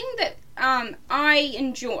 The thing that I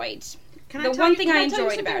enjoyed... One thing I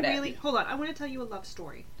enjoyed about it. Hold on, I want to tell you a love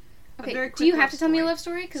story. Okay, do you have to tell me a love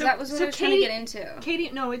story? Because that was what I was trying to get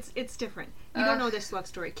into. No, it's different. You don't know this love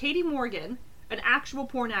story. Katie Morgan, an actual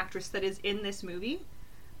porn actress that is in this movie,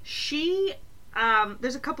 she,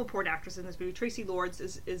 there's a couple porn actresses in this movie. Tracy Lords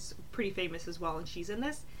is pretty famous as well, and she's in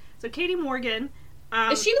this. So Katie Morgan...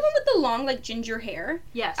 is she the one with the long, ginger hair?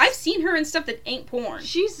 Yes. I've seen her in stuff that ain't porn.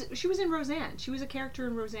 She was in Roseanne. She was a character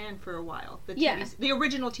in Roseanne for a while. The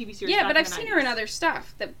original TV series. Yeah, but I've seen her in other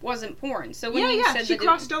stuff that wasn't porn. So when you said she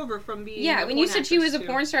crossed over from being. Yeah, when you said she was a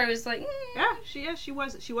porn star, I was like, she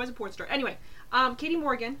was a porn star. Anyway, Katie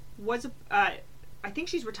Morgan was I think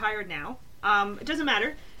she's retired now. It doesn't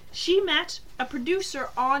matter. She met a producer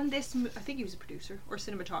on this. I think he was a producer or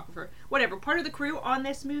cinematographer, whatever, part of the crew on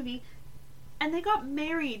this movie, and they got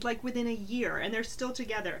married like within a year, and they're still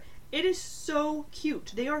together. It is so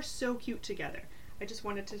cute. They are so cute together. I just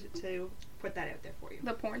wanted to put that out there for you.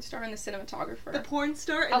 The porn star and the cinematographer. The porn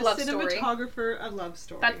star and the cinematographer, a love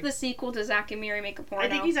story. That's the sequel to Zack and Miri Make a Porno. I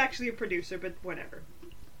think he's actually a producer, but whatever.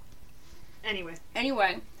 Anyway,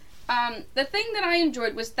 the thing that I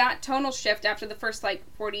enjoyed was that tonal shift after the first,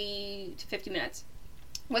 40 to 50 minutes.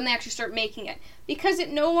 When they actually start making it. Because it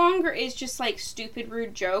no longer is just, stupid,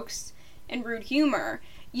 rude jokes and rude humor.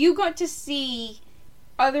 You got to see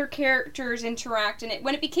other characters interact, and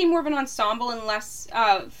when it became more of an ensemble and less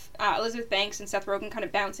of Elizabeth Banks and Seth Rogen kind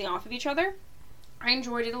of bouncing off of each other, I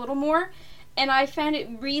enjoyed it a little more, and I found it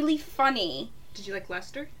really funny. Did you like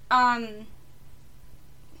Lester? No.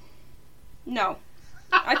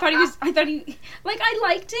 I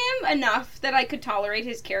liked him enough that I could tolerate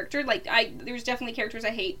his character. There's definitely characters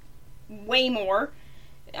I hate way more.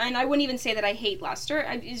 And I wouldn't even say that I hate Lester.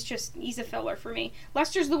 He's a filler for me.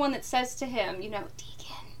 Lester's the one that says to him,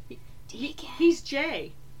 Deacon. He's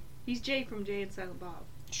Jay. He's Jay from Jay and Silent Bob.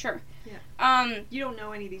 Sure. Yeah. You don't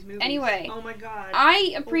know any of these movies. Anyway. Oh my god.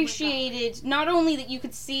 I appreciated not only that you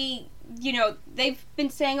could see, they've been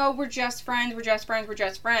saying, oh, we're just friends.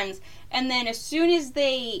 And then as soon as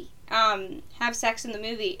they have sex in the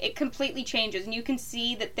movie, it completely changes. And you can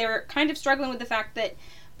see that they're kind of struggling with the fact that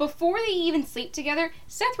before they even sleep together,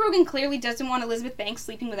 Seth Rogen clearly doesn't want Elizabeth Banks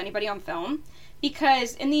sleeping with anybody on film.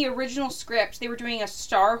 Because in the original script, they were doing a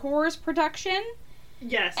Star Wars production.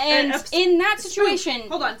 Yes. And in that situation...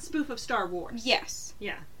 spoof of Star Wars. Yes.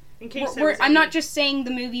 Yeah. In case I'm not just saying the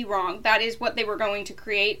movie wrong. That is what they were going to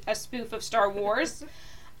create, a spoof of Star Wars.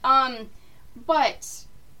 But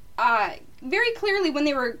very clearly when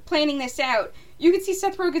they were planning this out, you could see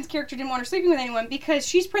Seth Rogen's character didn't want her sleeping with anyone because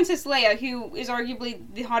she's Princess Leia, who is arguably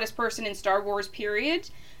the hottest person in Star Wars, period.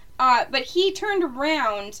 But he turned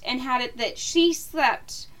around and had it that she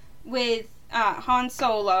slept with Han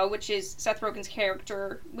Solo, which is Seth Rogen's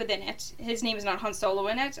character within it. His name is not Han Solo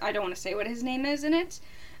in it. I don't want to say what his name is in it.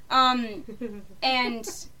 And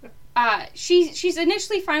she's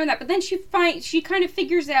initially fine with that, but then she kind of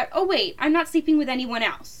figures out, oh wait, I'm not sleeping with anyone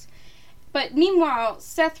else. But meanwhile,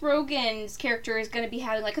 Seth Rogen's character is going to be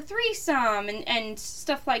having a threesome and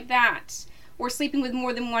stuff like that, or sleeping with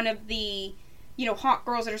more than one of the hot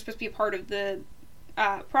girls that are supposed to be a part of the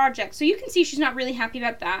project. So you can see she's not really happy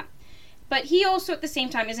about that. But he also, at the same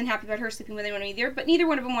time, isn't happy about her sleeping with anyone either. But neither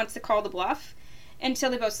one of them wants to call the bluff until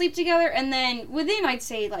they both sleep together. And then within, I'd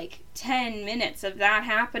say, 10 minutes of that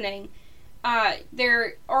happening,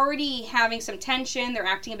 they're already having some tension. They're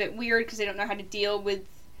acting a bit weird because they don't know how to deal with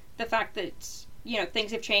the fact that,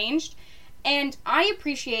 things have changed. And I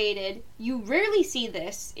appreciated, you rarely see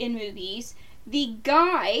this in movies, the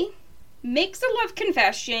guy makes a love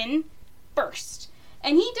confession first.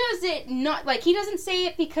 And he does it not, he doesn't say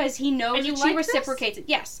it because he knows that she reciprocates it.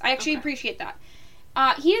 Yes, I actually appreciate that.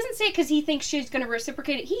 He doesn't say it because he thinks she's going to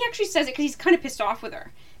reciprocate it. He actually says it because he's kind of pissed off with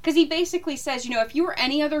her. Because he basically says, if you were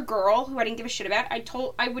any other girl who I didn't give a shit about,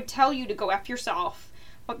 I would tell you to go F yourself.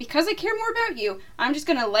 But because I care more about you, I'm just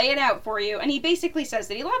going to lay it out for you. And he basically says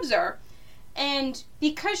that he loves her. And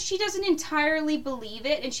because she doesn't entirely believe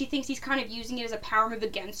it, and she thinks he's kind of using it as a power move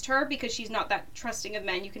against her, because she's not that trusting of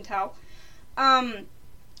men, you can tell,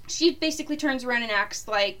 she basically turns around and acts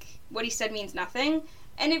like what he said means nothing.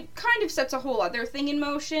 And it kind of sets a whole other thing in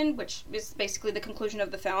motion, which is basically the conclusion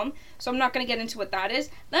of the film. So I'm not going to get into what that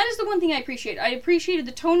is. That is the one thing I appreciate. I appreciated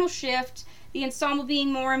the tonal shift, the ensemble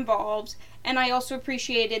being more involved, and I also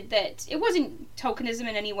appreciated that it wasn't tokenism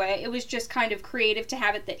in any way. It was just kind of creative to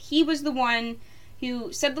have it that he was the one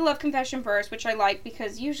who said the love confession first, which I like,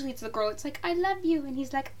 because usually it's the girl, it's like, I love you, and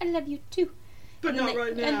he's like, I love you too. But not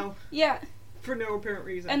right now. Yeah. For no apparent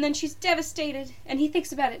reason. And then she's devastated, and he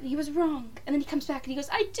thinks about it, and he was wrong. And then he comes back, and he goes,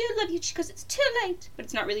 I do love you. She goes, it's too late. But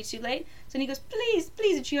it's not really too late. So then he goes, please,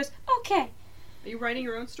 please. And she goes, okay. Are you writing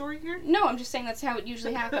your own story here? No, I'm just saying that's how it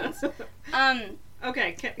usually happens.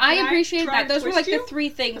 Okay. Can I appreciate that. Those were the three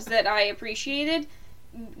things that I appreciated.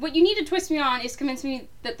 What you need to twist me on is convince me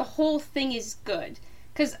that the whole thing is good.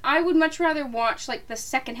 Because I would much rather watch, the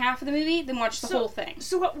second half of the movie than watch the whole thing.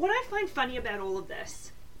 So what I find funny about all of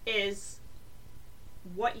this is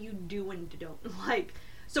what you do and don't like.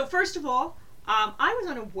 So first of all, I was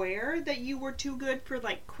unaware that you were too good for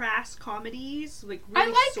crass comedies, really I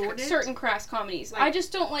like sorted. certain crass comedies. I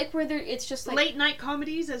just don't like where it's just late night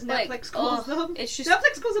comedies, as Netflix calls them. It's just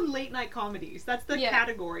Netflix calls them late night comedies. That's the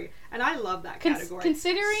category, and I love that category.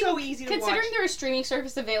 Considering so easy to watch. Considering there is streaming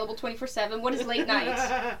service available 24/7, what is late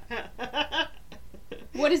night?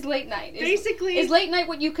 What is late night? Basically... Is late night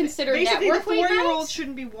what you consider basically network the late night? 4-year-old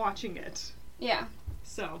shouldn't be watching it. Yeah.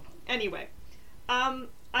 So, anyway. I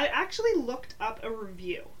actually looked up a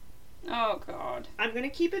review. Oh, God. I'm going to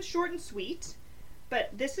keep it short and sweet, but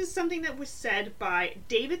this is something that was said by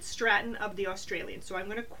David Stratton of The Australian. So I'm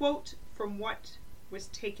going to quote from what was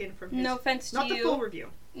taken from his... No offense to you. Not the full review.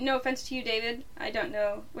 No offense to you, David. I don't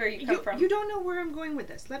know where you come from. You don't know where I'm going with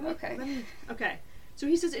this. Okay. Okay. So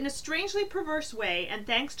he says, in a strangely perverse way, and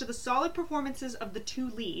thanks to the solid performances of the two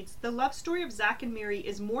leads, the love story of Zack and Miri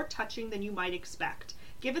is more touching than you might expect,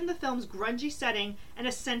 given the film's grungy setting and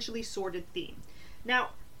essentially sordid theme.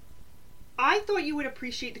 Now, I thought you would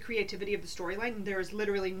appreciate the creativity of the storyline. There is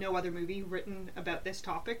literally no other movie written about this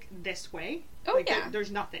topic this way. Oh, yeah. There's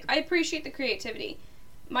nothing. I appreciate the creativity.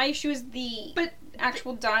 My issue is the But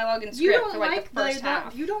actual dialogue and you script don't for, like, like the first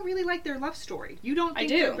half. You don't really like their love story. You don't think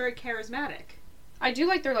they're very charismatic. I do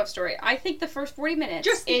like their love story. I think the first 40 minutes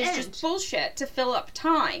is just bullshit to fill up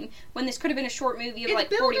time when this could have been a short movie of it's like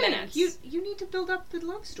building. 40 minutes. You need to build up the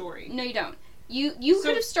love story. No, you don't. You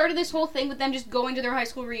could have started this whole thing with them just going to their high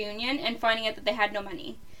school reunion and finding out that they had no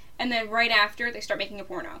money. And then right after, they start making a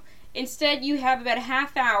porno. Instead, you have about a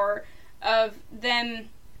half hour of them,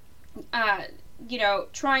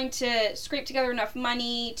 trying to scrape together enough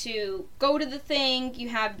money to go to the thing. You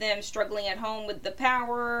have them struggling at home with the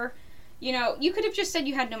power. You could have just said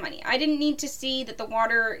you had no money. I didn't need to see that the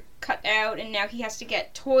water cut out and now he has to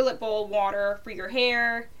get toilet bowl water for your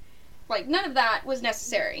hair. Like, none of that was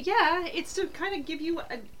necessary. Yeah, it's to kind of give you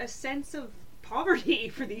a sense of poverty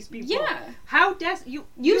for these people. Yeah. How you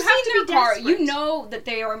You've have seen to their car. desperate. You know that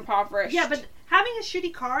they are impoverished. Yeah, but having a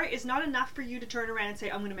shitty car is not enough for you to turn around and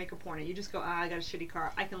say, I'm going to make a porno. You just go, I got a shitty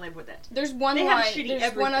car. I can live with it. There's one They line. have shitty There's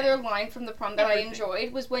everything. one other line from the prom that Everything. I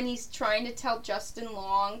enjoyed was when he's trying to tell Justin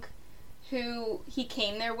Long who he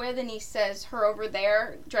came there with, and he says her over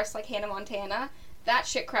there dressed like Hannah Montana. That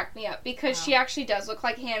shit cracked me up because she actually does look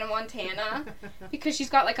like Hannah Montana because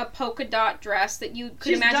she's got like a polka dot dress that you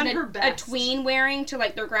could imagine a tween wearing to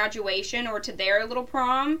like their graduation or to their little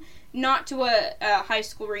prom, not to a high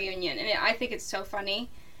school reunion. And I think it's so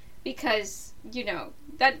funny because so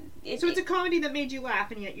it's a comedy that made you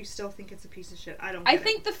laugh and yet you still think it's a piece of shit. I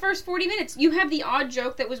think the first 40 minutes you have the odd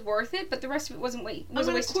joke that was worth it, but the rest of it was a waste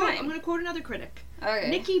of time. I'm going to quote another critic.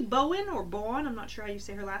 Okay. Nikki Bowen, or Bowen, I'm not sure how you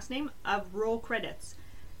say her last name, of Roll Credits.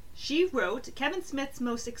 She wrote, Kevin Smith's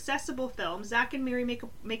most accessible film, Zack and Miri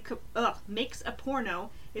Makes a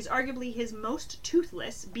Porno, is arguably his most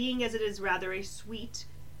toothless, being as it is rather a sweet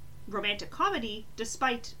romantic comedy,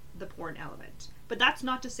 despite the porn element. But that's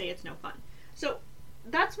not to say it's no fun. So,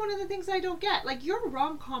 that's one of the things I don't get. Like, you're a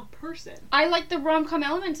rom-com person. I like the rom-com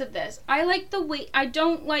elements of this. I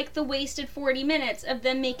don't like the wasted 40 minutes of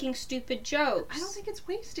them making stupid jokes. I don't think it's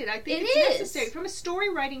wasted. I think it's necessary. From a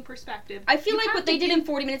story writing perspective. I feel like what they did in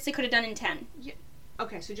 40 minutes they could have done in 10. Yeah.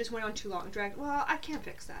 Okay, so it just went on too long. Dragged. Well, I can't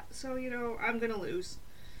fix that. So, I'm gonna lose.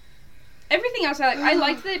 Everything else I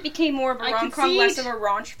liked that it became more of a rom-com, less of a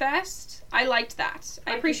raunch fest. I liked that.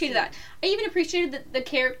 I appreciated that. I even appreciated that the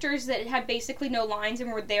characters that had basically no lines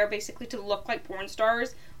and were there basically to look like porn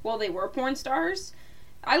stars while they were porn stars.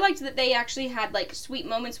 I liked that they actually had, like, sweet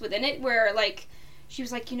moments within it where, like, she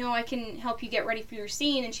was like, I can help you get ready for your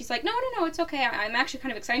scene. And she's like, no, it's okay. I'm actually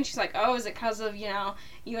kind of excited. And she's like, oh, is it because of, you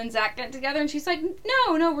and Zach getting together? And she's like,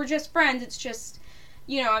 no, we're just friends. It's just...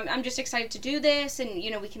 I'm just excited to do this, and,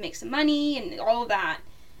 we can make some money, and all of that.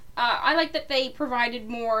 I like that they provided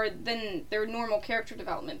more than their normal character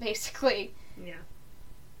development, basically. Yeah.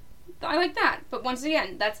 I like that. But once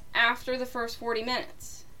again, that's after the first 40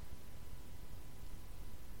 minutes.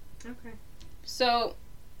 Okay. So,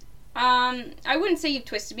 I wouldn't say you've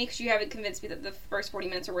twisted me, because you haven't convinced me that the first 40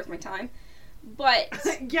 minutes are worth my time. But...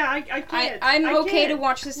 yeah, I can't. I'm okay to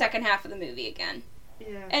watch the second half of the movie again.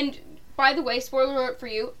 Yeah. And... By the way, spoiler alert for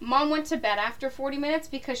you, Mom went to bed after 40 minutes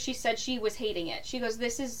because she said she was hating it. She goes,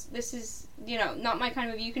 this is not my kind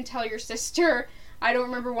of movie. You can tell your sister I don't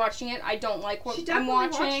remember watching it. I don't like what I'm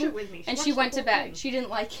watching. Watched it with me. She went to bed. She didn't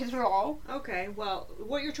like it at all. Okay, well,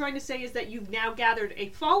 what you're trying to say is that you've now gathered a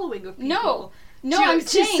following of people. No, I'm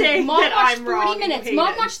saying Mom watched 40 minutes.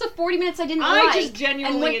 Mom it. watched the 40 minutes I didn't like just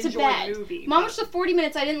genuinely and went to enjoyed bed. the movie. Mom watched the 40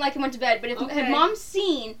 minutes I didn't like and went to bed. But if had Mom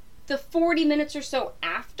seen the 40 minutes or so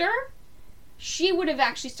after, she would have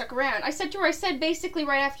actually stuck around. I said to her, basically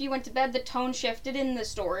right after you went to bed, the tone shifted in the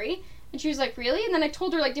story. And she was like, really? And then I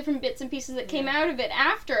told her, like, different bits and pieces that came out of it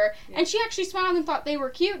after. Yeah. And she actually smiled and thought they were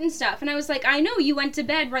cute and stuff. And I was like, I know, you went to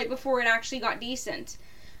bed right before it actually got decent.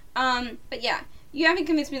 But yeah, you haven't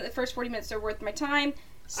convinced me that the first 40 minutes are worth my time.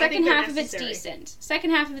 Second half of it's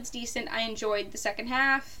decent. I enjoyed the second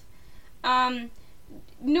half.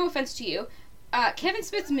 no offense to you, Kevin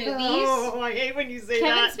Smith's movies. Oh, I hate when you say that.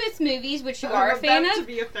 Kevin Smith's movies, which you are a fan of. To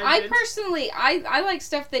be offended. I personally, I like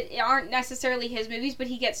stuff that aren't necessarily his movies, but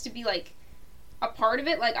he gets to be like a part of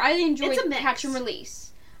it. Like I enjoyed Catch and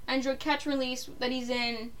Release. I enjoyed Catch and Release that he's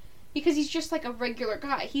in because he's just like a regular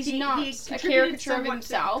guy. He's not a caricature of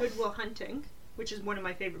himself. Good Will Hunting, which is one of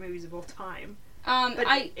my favorite movies of all time. But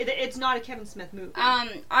it's not a Kevin Smith movie.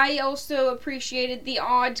 I also appreciated the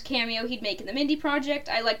odd cameo he'd make in the Mindy Project.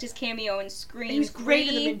 I liked his cameo in Scream. He was great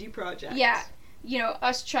in the Mindy Project. Yeah. You know,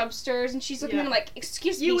 us chubsters, and she's looking at him like,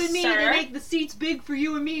 excuse me, you and me, sir. they make the seats big for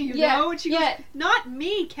you and me, you know? And she goes, not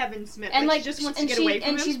me, Kevin Smith. And like she just wants to get away from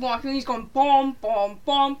him. And she's walking, and he's going, bomb, bomb,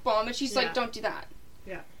 bomb, bomb, and she's like, don't do that.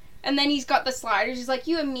 Yeah. And then he's got the sliders. He's like,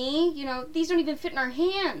 you and me, you know, these don't even fit in our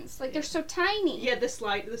hands. Like, they're so tiny. Yeah, the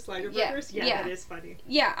slider burgers. Yeah, that is funny.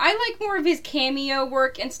 Yeah, I like more of his cameo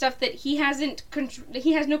work and stuff that he has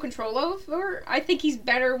no control over. I think he's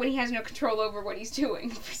better when he has no control over what he's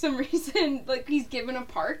doing for some reason. Like, he's given a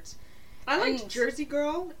part. I liked Jersey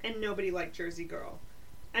Girl, and nobody liked Jersey Girl.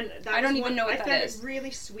 And that I don't even know what that is. I found it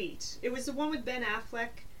really sweet. It was the one with Ben Affleck.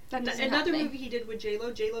 Another movie he did with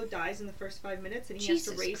J-Lo. J-Lo dies in the first 5 minutes, and he has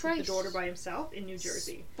to raise the daughter by himself in New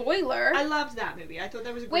Jersey. Spoiler! I loved that movie. I thought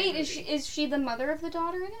that was a great movie. Wait, is she the mother of the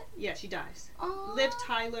daughter in it? Yeah, she dies. Oh, Liv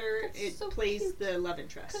Tyler plays cute. the love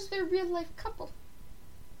interest. Because they're a real life couple.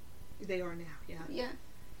 They are now, yeah. Yeah.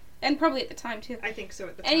 And probably at the time, too. I think so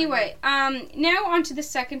at the time. Anyway, now on to the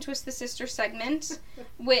second Twist the Sister segment,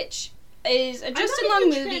 which is a just a long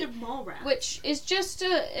movie. Which is just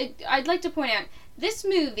I'd like to point out, this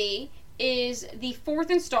movie is the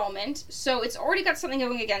fourth installment, so it's already got something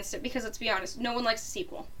going against it, because let's be honest, no one likes a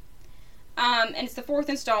sequel. And it's the fourth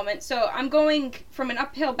installment, so I'm going from an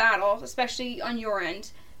uphill battle, especially on your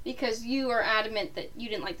end, because you are adamant that you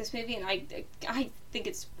didn't like this movie, and I think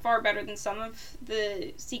it's far better than some of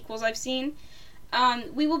the sequels I've seen.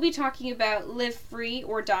 We will be talking about Live Free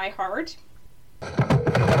or Die Hard.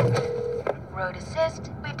 Road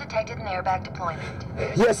assist, we've detected an airbag deployment.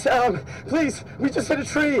 Yes, please, we just hit a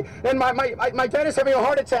tree, and my dad is having a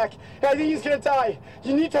heart attack, and I think he's gonna die.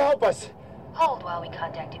 You need to help us. Hold while we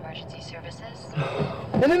contact emergency services.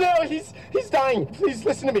 No, he's dying. Please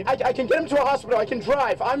listen to me. I can get him to a hospital. I can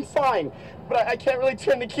drive. I'm fine. But I can't really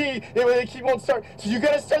turn the key. The key won't start. So you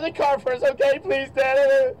gotta start the car first, okay? Please,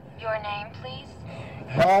 Dad. Your name, please?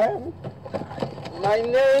 My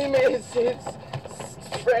name is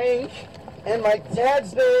Frank, and my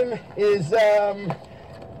dad's name is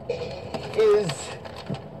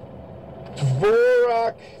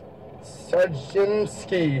Dvorak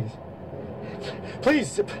Sarjinsky.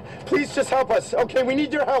 Please just help us. Okay, we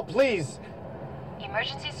need your help, please.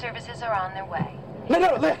 Emergency services are on their way.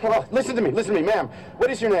 No, listen to me, ma'am.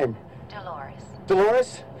 What is your name? Dolores.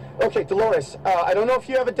 Dolores? Okay, Dolores, I don't know if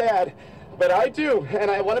you have a dad, but I do,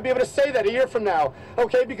 and I want to be able to say that a year from now,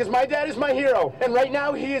 okay? Because my dad is my hero, and right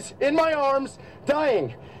now he is in my arms,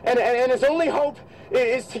 dying, and his only hope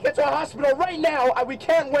is to get to a hospital right now. We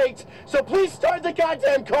can't wait, so please start the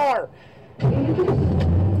goddamn car.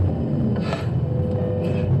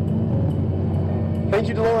 Thank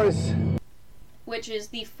you, Dolores. Which is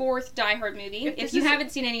the fourth Die Hard movie. If you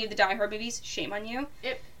haven't seen any of the Die Hard movies, shame on you.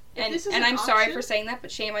 And I'm sorry for saying that, but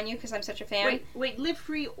shame on you because I'm such a fan. Wait, Live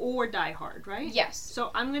Free or Die Hard, right? Yes.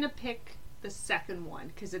 So I'm going to pick the second one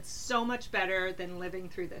because it's so much better than living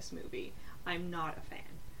through this movie. I'm not a fan.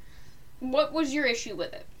 What was your issue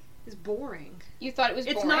with it? It's boring. You thought it was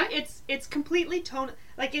boring? It's not. It's completely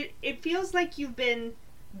like it feels like you've been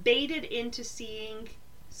baited into seeing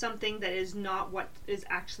something that is not what is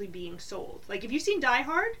actually being sold. Like, if you've seen Die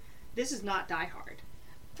Hard, this is not Die Hard.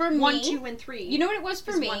 For me, 1, 2, and 3. You know what it was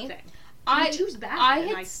for me? One thing. I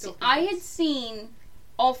had seen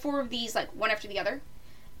all four of these like one after the other,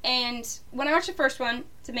 and when I watched the first one,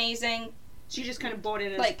 it's amazing. So you just kind of bought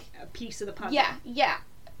it as like a piece of the puzzle. Yeah.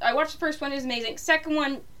 I watched the first one; it was amazing. Second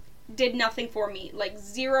one did nothing for me, like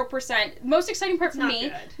 0%. Most exciting part for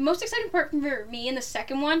me in the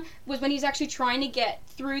second one was when he's actually trying to get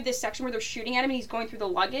through this section where they're shooting at him and he's going through the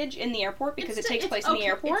luggage in the airport because it takes place in the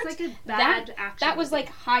airport. It's like a bad action that was like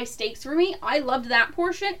high stakes for me. I loved that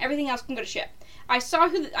portion. Everything else can go to shit. I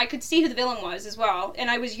could see who the villain was as well, and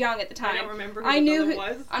I was young at the time. I don't remember who the villain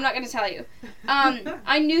was. I'm not going to tell you.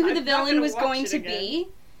 I knew who the villain was going to be.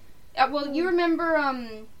 Well, you remember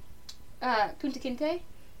Kunta Kinte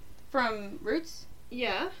from Roots?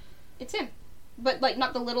 Yeah. It's him. But, like,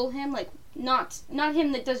 not the little him, like, not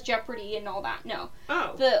him that does Jeopardy and all that, no.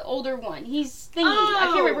 Oh. The older one. He's thingy. I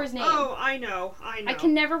can't remember his name. Oh, I know. I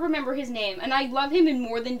can never remember his name, and I love him in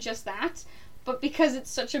more than just that, but because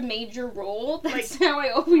it's such a major role, that's how I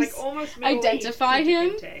always almost identify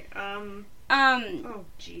him. Oh,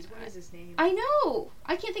 jeez, what is his name? I know.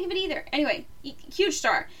 I can't think of it either. Anyway, huge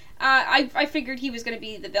star. I figured he was going to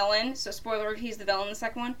be the villain, so spoiler alert, he's the villain in the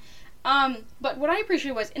second one. But what I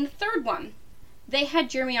appreciated was, in the third one, they had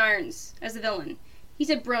Jeremy Irons as the villain. He's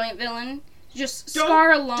a brilliant villain. Just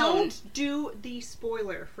Scar alone. Don't do the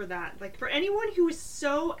spoiler for that. Like, for anyone who is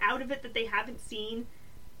so out of it that they haven't seen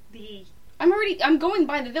the... I'm going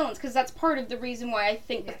by the villains, because that's part of the reason why I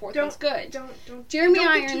think the fourth one's good. Don't Jeremy give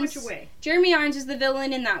Irons, too much away. Jeremy Irons is the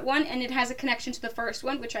villain in that one, and it has a connection to the first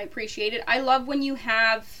one, which I appreciated. I love when you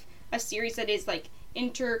have a series that is, like,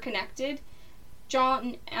 interconnected.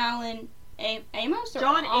 John Allen Amos? Or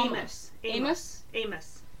John Amos? Amos.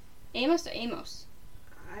 Amos or Amos?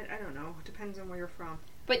 I don't know. It depends on where you're from.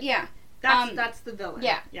 But yeah. That's the villain.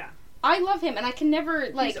 Yeah. Yeah. I love him, and I can never,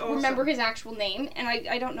 like, awesome. remember his actual name, and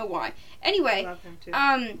I don't know why. Anyway, I love him too.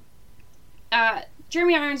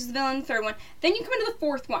 Jeremy Irons is the villain in the third one. Then you come into the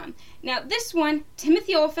fourth one. Now, this one,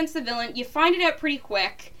 Timothy Olyphant's the villain. You find it out pretty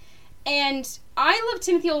quick. And I love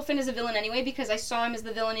Timothy Olyphant as a villain anyway, because I saw him as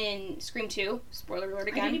the villain in Scream 2. Spoiler alert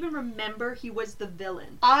again. I didn't even remember he was the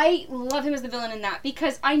villain. I love him as the villain in that,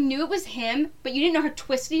 because I knew it was him, but you didn't know how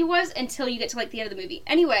twisted he was until you get to, like, the end of the movie.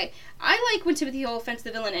 Anyway, I like when Timothy Olyphant's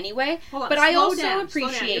the villain anyway, but I also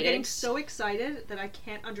appreciate You're getting so excited that I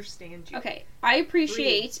can't understand you. Okay, I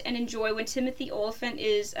appreciate and enjoy when Timothy Olyphant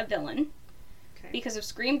is a villain, because of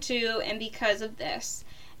Scream 2 and because of this.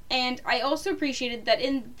 And I also appreciated that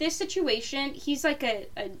in this situation, he's like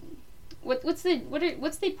what's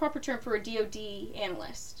the proper term for a DoD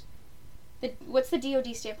analyst? What's the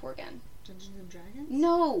DoD stand for again? Dungeons and Dragons?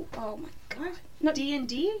 No. Oh my god. No.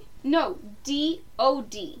 D&D? No,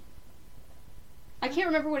 DoD. I can't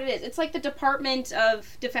remember what it is. It's like the Department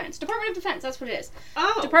of Defense. Department of Defense, that's what it is.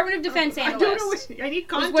 Oh. Department of Defense analyst. I don't know I need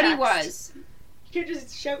context. Was what he was. You can't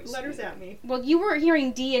just shout letters at me. Well, you were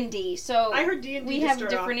hearing D&D, so I heard D&D. We have a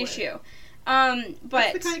different issue. But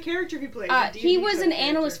That's the kind of character he plays. He was an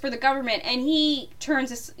analyst for the government, and he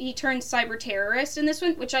turns cyber terrorist in this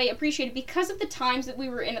one, which I appreciated because of the times that we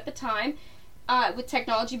were in at the time. With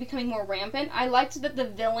technology becoming more rampant, I liked that the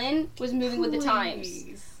villain was moving with the times.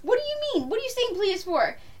 What do you mean? What are you saying please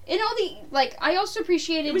for? In all the, like, I also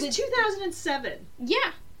appreciated... It was 2007. Yeah.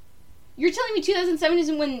 You're telling me 2007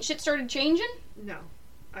 isn't when shit started changing? No.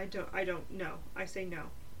 I don't know. I say no.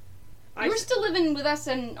 You were still living with us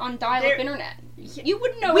on dial-up internet. You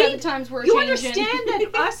wouldn't know how the times were changing. You understand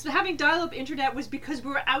that us having dial-up internet was because we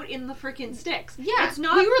were out in the frickin' sticks. Yeah. It's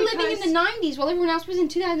not we were living in the 90s while everyone else was in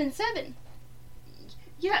 2007.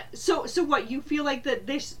 Yeah, so what, you feel like that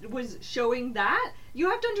this was showing that? You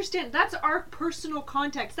have to understand, that's our personal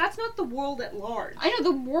context. That's not the world at large. I know,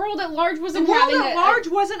 the world at large wasn't The world at large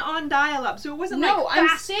wasn't on dial-up, so it wasn't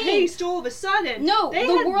fast-paced all of a sudden. No, they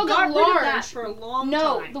the world at large... rid of that for a long time.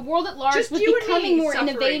 No, the world at large Just was you becoming more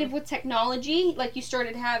suffering. innovative with technology. Like, you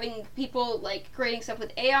started having people, like, creating stuff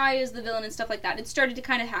with AI as the villain and stuff like that. It started to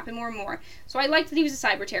kind of happen more and more. So I liked that he was a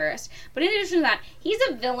cyber terrorist. But in addition to that, he's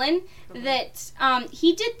a villain that,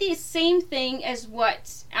 he did the same thing as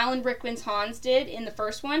what Alan Rickman's Hans did in the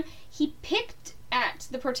first one. He picked at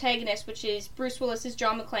the protagonist, which is Bruce Willis's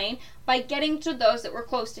John McClane, by getting to those that were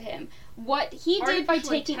close to him. What he did by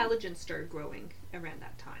taking... Artificial intelligence started growing around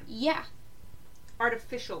that time. Yeah.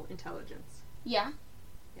 Artificial intelligence. Yeah.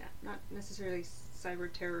 Yeah, not necessarily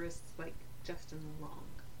cyber terrorists like Justin Long.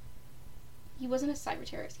 He wasn't a cyber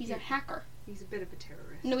terrorist. He's a hacker. He's a bit of a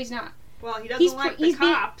terrorist. No, he's not. Well, he doesn't like the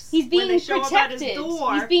cops. He's being when they show protected. Up at his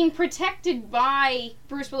door. He's being protected by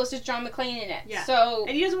Bruce Willis's John McClane in it. Yeah. So,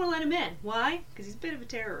 and he doesn't want to let him in. Why? Because he's a bit of a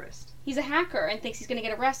terrorist. He's a hacker and thinks he's going to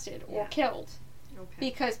get arrested or killed. Okay.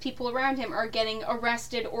 Because people around him are getting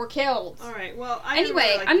arrested or killed. All right. Well,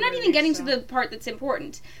 anyway, I'm not even getting to the part that's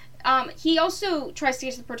important. He also tries to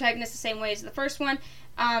get to the protagonist the same way as the first one.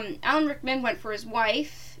 Alan Rickman went for his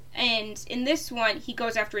wife, and in this one, he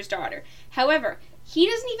goes after his daughter. However, he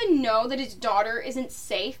doesn't even know that his daughter isn't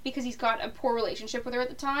safe because he's got a poor relationship with her at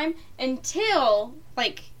the time until,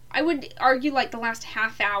 like, I would argue, like, the last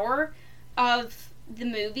half hour of the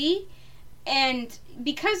movie. And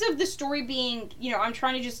because of the story being, you know, I'm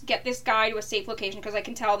trying to just get this guy to a safe location because I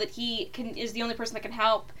can tell that he is the only person that can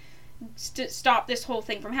help stop this whole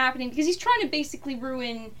thing from happening, because he's trying to basically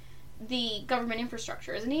ruin the government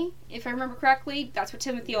infrastructure, isn't he? If I remember correctly, that's what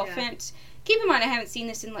Timothy Olyphant... Keep in mind, I haven't seen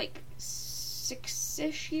this in, like,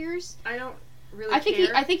 6-ish years. I don't really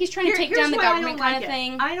care. I think he's trying to take down the government kind of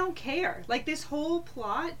thing. I don't care. Like, this whole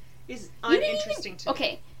plot is uninteresting to me.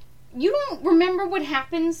 Okay, you don't remember what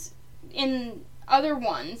happens in other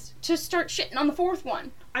ones to start shitting on the fourth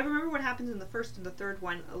one. I remember what happens in the first and the third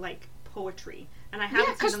one like poetry, and I haven't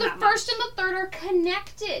seen because them the that first much. and the third are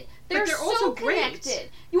connected. They're they're so also great. connected.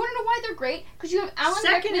 You want to know why they're great? Because you have Alan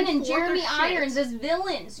Second Rickman and and fourth are Jeremy shit. Irons as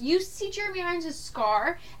villains. You see Jeremy Irons as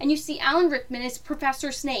Scar, and you see Alan Rickman as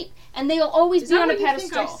Professor Snape, and they'll always Is be that on a what you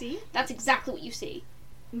think pedestal. I see? That's exactly what you see.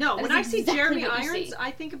 No, That when is I see exactly Jeremy what you Irons, see.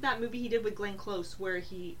 I think of that movie he did with Glenn Close, where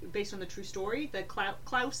he, based on the true story, the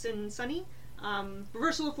Klaus and Sonny,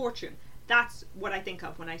 Reversal of Fortune. That's what I think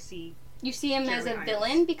of when I see. You see him as a Jeremy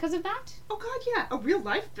villain Irons. because of that? Oh God, yeah, a real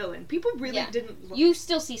life villain. People really Yeah. didn't. Look. You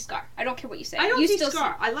still see Scar. I don't care what you say. I don't you see still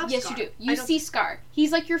Scar. I love yes, Scar. you do. I You don't- see Scar.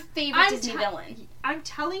 He's like your favorite Disney villain. I'm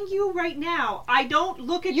telling you right now, I don't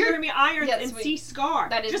look at You're- Jeremy Irons that's and what- see Scar.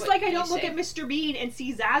 that is Just what like I you don't look say. at Mr. Bean and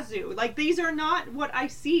see Zazu. Like, these are not what I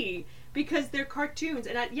see because they're cartoons.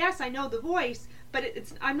 And yes, I know the voice, but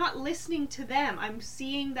it's I'm not listening to them. I'm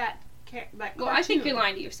seeing that Well, I think cartoon. you're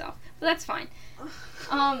lying to yourself, but that's fine.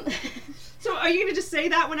 So are you gonna just say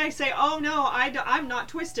that when I say, "Oh no, I'm not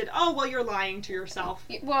twisted"? Oh well, you're lying to yourself.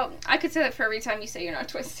 Well, I could say that for every time you say you're not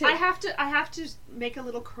twisted. I have to make a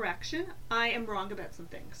little correction. I am wrong about some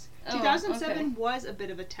things. Oh, 2007 okay. was a bit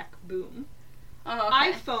of a tech boom. Oh,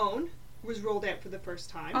 okay. iPhone was rolled out for the first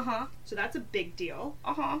time, Uh-huh. so that's a big deal.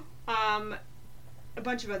 Uh-huh. A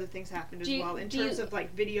bunch of other things happened as Do you- well in do terms you- of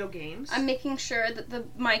like video games. I'm making sure that the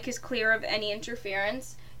mic is clear of any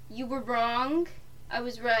interference. You were wrong. I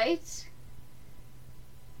was right.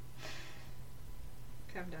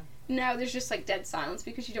 Okay, I'm done. Now there's just like dead silence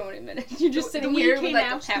because you don't want to admit it. You're just The sitting Wii here came with like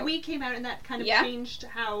out. a The Wii came out, and that kind of Yeah. changed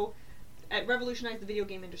how it revolutionized the video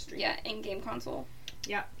game industry. yeah, in-game console.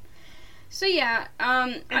 Yeah. So yeah,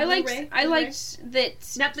 I liked Blu-ray. that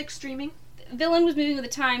Netflix streaming. villain was moving with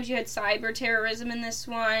the times. You had cyber terrorism in this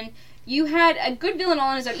one. You had a good villain all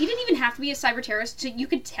on his own. He didn't even have to be a cyber terrorist. You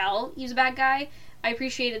could tell he was a bad guy. I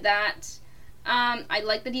appreciated that. I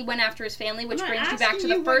like that he went after his family, which I'm not brings you back to asking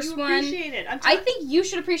the you what first you one. appreciate it. I think you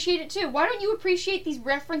should appreciate it too. Why don't you appreciate these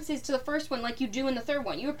references to the first one like you do in the third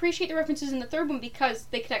one? You appreciate the references in the third one because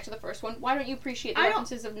they connect to the first one. Why don't you appreciate the I don't-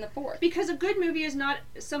 references in the fourth? Because a good movie is not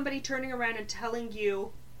somebody turning around and telling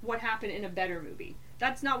you what happened in a better movie.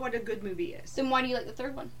 That's not what a good movie is. Then why do you like the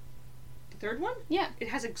third one? The third one? Yeah. It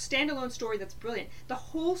has a standalone story that's brilliant. The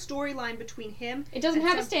whole storyline between him... It doesn't and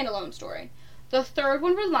have a standalone story. The third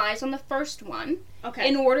one relies on the first one Okay.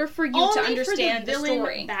 in order for you only to understand for the villain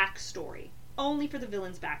story. backstory. Only for the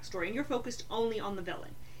villain's backstory, and you're focused only on the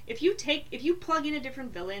villain. If you plug in a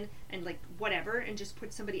different villain and like whatever, and just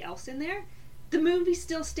put somebody else in there, the movie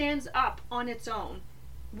still stands up on its own.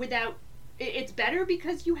 Without, it's better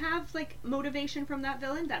because you have like motivation from that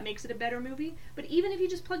villain. That makes it a better movie. But even if you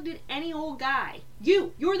just plugged in any old guy,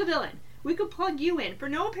 you're the villain. We could plug you in for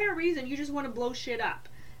no apparent reason. You just want to blow shit up.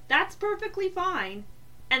 That's perfectly fine,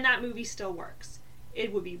 and that movie still works.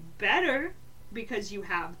 It would be better because you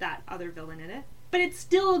have that other villain in it, but it's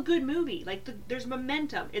still a good movie. Like, there's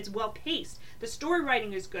momentum. It's well paced. The story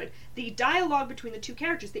writing is good. The dialogue between the two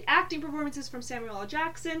characters, the acting performances from Samuel L.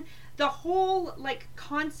 Jackson, the whole like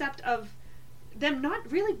concept of them not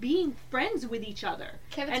really being friends with each other.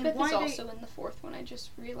 Kevin and Smith why is they- also in the fourth one, I just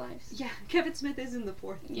realized. Yeah, Kevin Smith is in the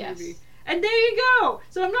fourth Yes. movie. And there you go!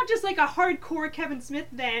 So I'm not just like a hardcore Kevin Smith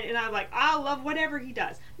fan and I'm like, I love whatever he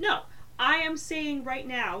does. No, I am saying right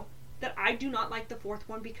now that I do not like the fourth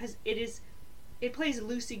one because it plays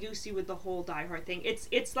loosey-goosey with the whole Die Hard thing.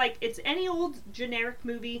 It's like, it's any old generic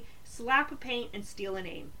movie, slap a paint and steal a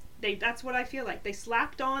name. That's what I feel like. They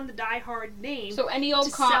slapped on the Die Hard name. So any old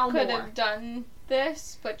to sell cop could more. have done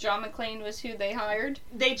this, but John McClane was who they hired.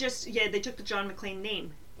 They took the John McClane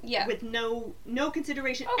name. Yeah. With no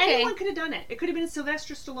consideration. Okay. Anyone could have done it. It could have been a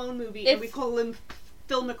Sylvester Stallone movie, If- and we call him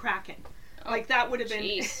Phil McCracken. Like, that would have been...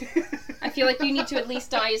 Jeez. I feel like you need to at least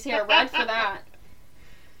dye his hair red for that.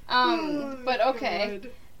 But okay.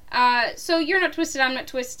 God. So you're not twisted, I'm not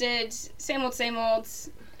twisted. Same old, same old.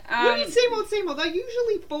 What do you mean same old, same old? I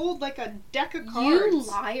usually fold like a deck of cards. You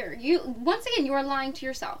liar. Once again, you are lying to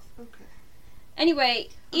yourself. Okay. Anyway,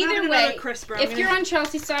 I'm either having way, another crisper. I'm if gonna- you're on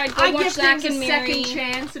Chelsea's side, go I watch give Zack things and a Mary. second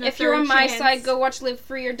chance and a If you're on third my chance. side, go watch Live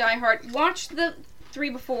Free or Die Hard. Watch the three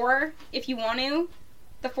before if you want to.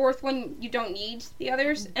 The fourth one, you don't need the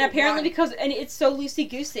others. And apparently Why? and it's so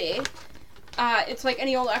loosey-goosey, it's like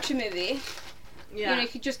any old action movie. Yeah. You know, you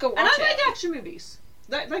could just go watch and I it. like action movies.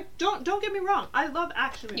 Don't get me wrong. I love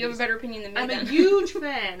action movies. You have a better opinion than me I'm then. a huge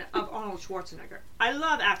fan of Arnold Schwarzenegger. I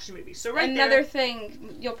love action movies. So Another there...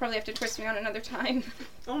 thing, you'll probably have to twist me on another time.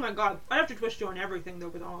 Oh my god. I have to twist you on everything, though,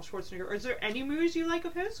 with Arnold Schwarzenegger. Is there any movies you like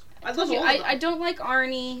of his? I I love told you, all of them. I don't like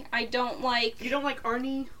Arnie. I don't like You don't like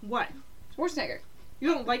Arnie what? Schwarzenegger.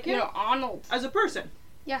 You don't like him? You know, Arnold. As a person?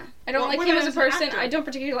 Yeah. I don't Well, like what him about as a as an person. actor? I don't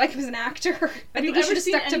particularly like him as an actor. I you think he ever should have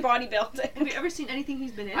seen stuck to any- bodybuilding. Have you ever seen anything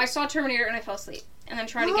he's been in? I saw Terminator and I fell asleep. And then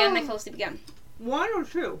tried again and I fell asleep again. 1 or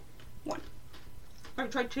 2? 1. Have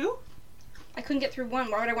you tried 2? I couldn't get through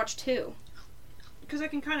 1. Why would I watch 2? Because I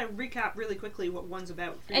can kind of recap really quickly what 1's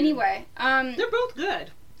about. For you. Anyway, They're both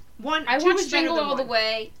good. I 2 watched is better Jingle than All the 1.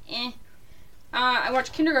 Way. I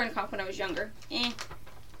watched Kindergarten Cop when I was younger.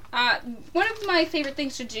 One of my favorite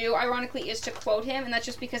things to do, ironically, is to quote him, and that's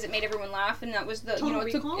just because it made everyone laugh, and that was the, Total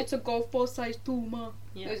Recall? it's a golf ball sized puma.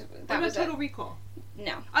 Yeah. It was, What that about was Total it. Recall?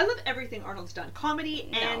 No. I love everything Arnold's done. Comedy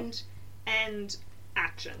No. and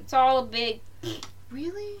action. It's all a big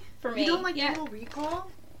Really? for me. You don't like yeah. Total Recall?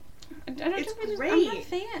 I don't It's I'm not a great.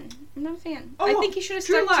 fan. I'm not a fan. Oh, I think he should have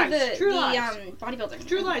True stuck Lies. to the True Lies. bodybuilding.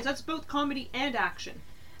 True Lies, that's both comedy and action.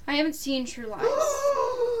 I haven't seen True Lies.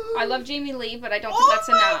 I I love Jamie Lee, but I don't think that's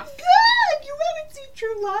enough. Oh my god! You haven't seen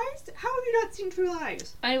True Lies? How have you not seen True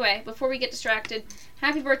Lies? Anyway, before we get distracted,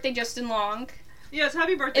 happy birthday, Justin Long. Yes,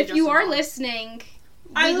 happy birthday, If you Justin are Long. listening,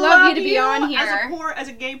 I we'd love you to be you on here. As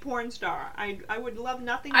a gay porn star. I would love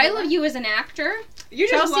nothing I more. love you as an actor. You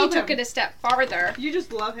just Chelsea love took him. it a step farther, You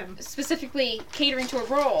just love him. specifically catering to a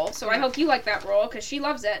role. So I Yeah. hope you like that role because she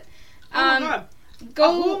loves it. Oh my god. Go.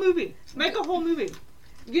 A whole movie. Make a whole movie.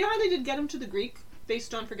 You know how they did Get Him to the Greek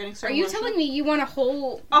based on Forgetting Are Sarah you Marshall? telling me you want a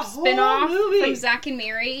whole whole spin-off movie? from Zack and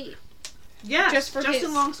Mary? Yes. just for Justin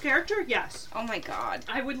his- Long's character? Yes. Oh my god.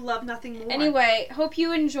 I would love nothing more. Anyway, hope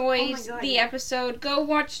you enjoyed Oh my God, the yeah. episode. Go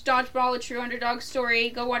watch Dodgeball, A True Underdog Story.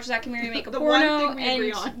 Go watch Zack and Mary Make a The one Porno. thing we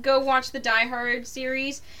agree And on. go watch the Die Hard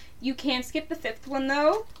series. You can't skip the 5th one,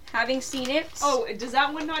 though, having seen it. Oh, does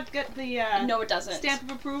that one not get the no, it doesn't. stamp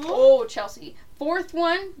of approval? Oh, Chelsea. 4th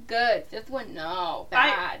one, good. 5th one, no.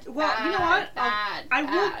 Bad. Well, bad, you know what? Bad. I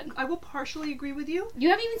bad. will partially agree with you. You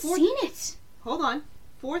haven't even Fourth- seen it. Hold on.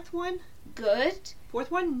 4th one, Good. 4th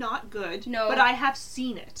one, not good. No. But I have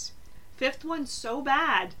seen it. 5th one, so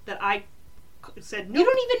bad that I said no. You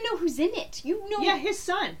don't even know who's in it. You know. Yeah, his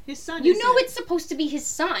son. His son. You is know in it. it's supposed to be his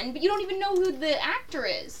son, but you don't even know who the actor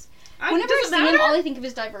is. Whenever I doesn't see him, matter. all I think of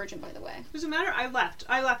is Divergent, by the way. Doesn't matter. I left.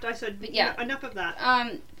 I said, But yeah. enough of that.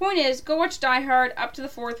 Point is, go watch Die Hard up to the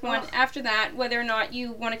 4th one. Ugh. After that, whether or not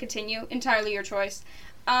you want to continue, entirely your choice.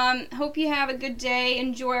 Hope you have a good day.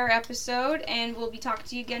 Enjoy our episode, and we'll be talking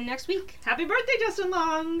to you again next week. Happy birthday, Justin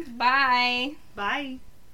Long. Bye. Bye.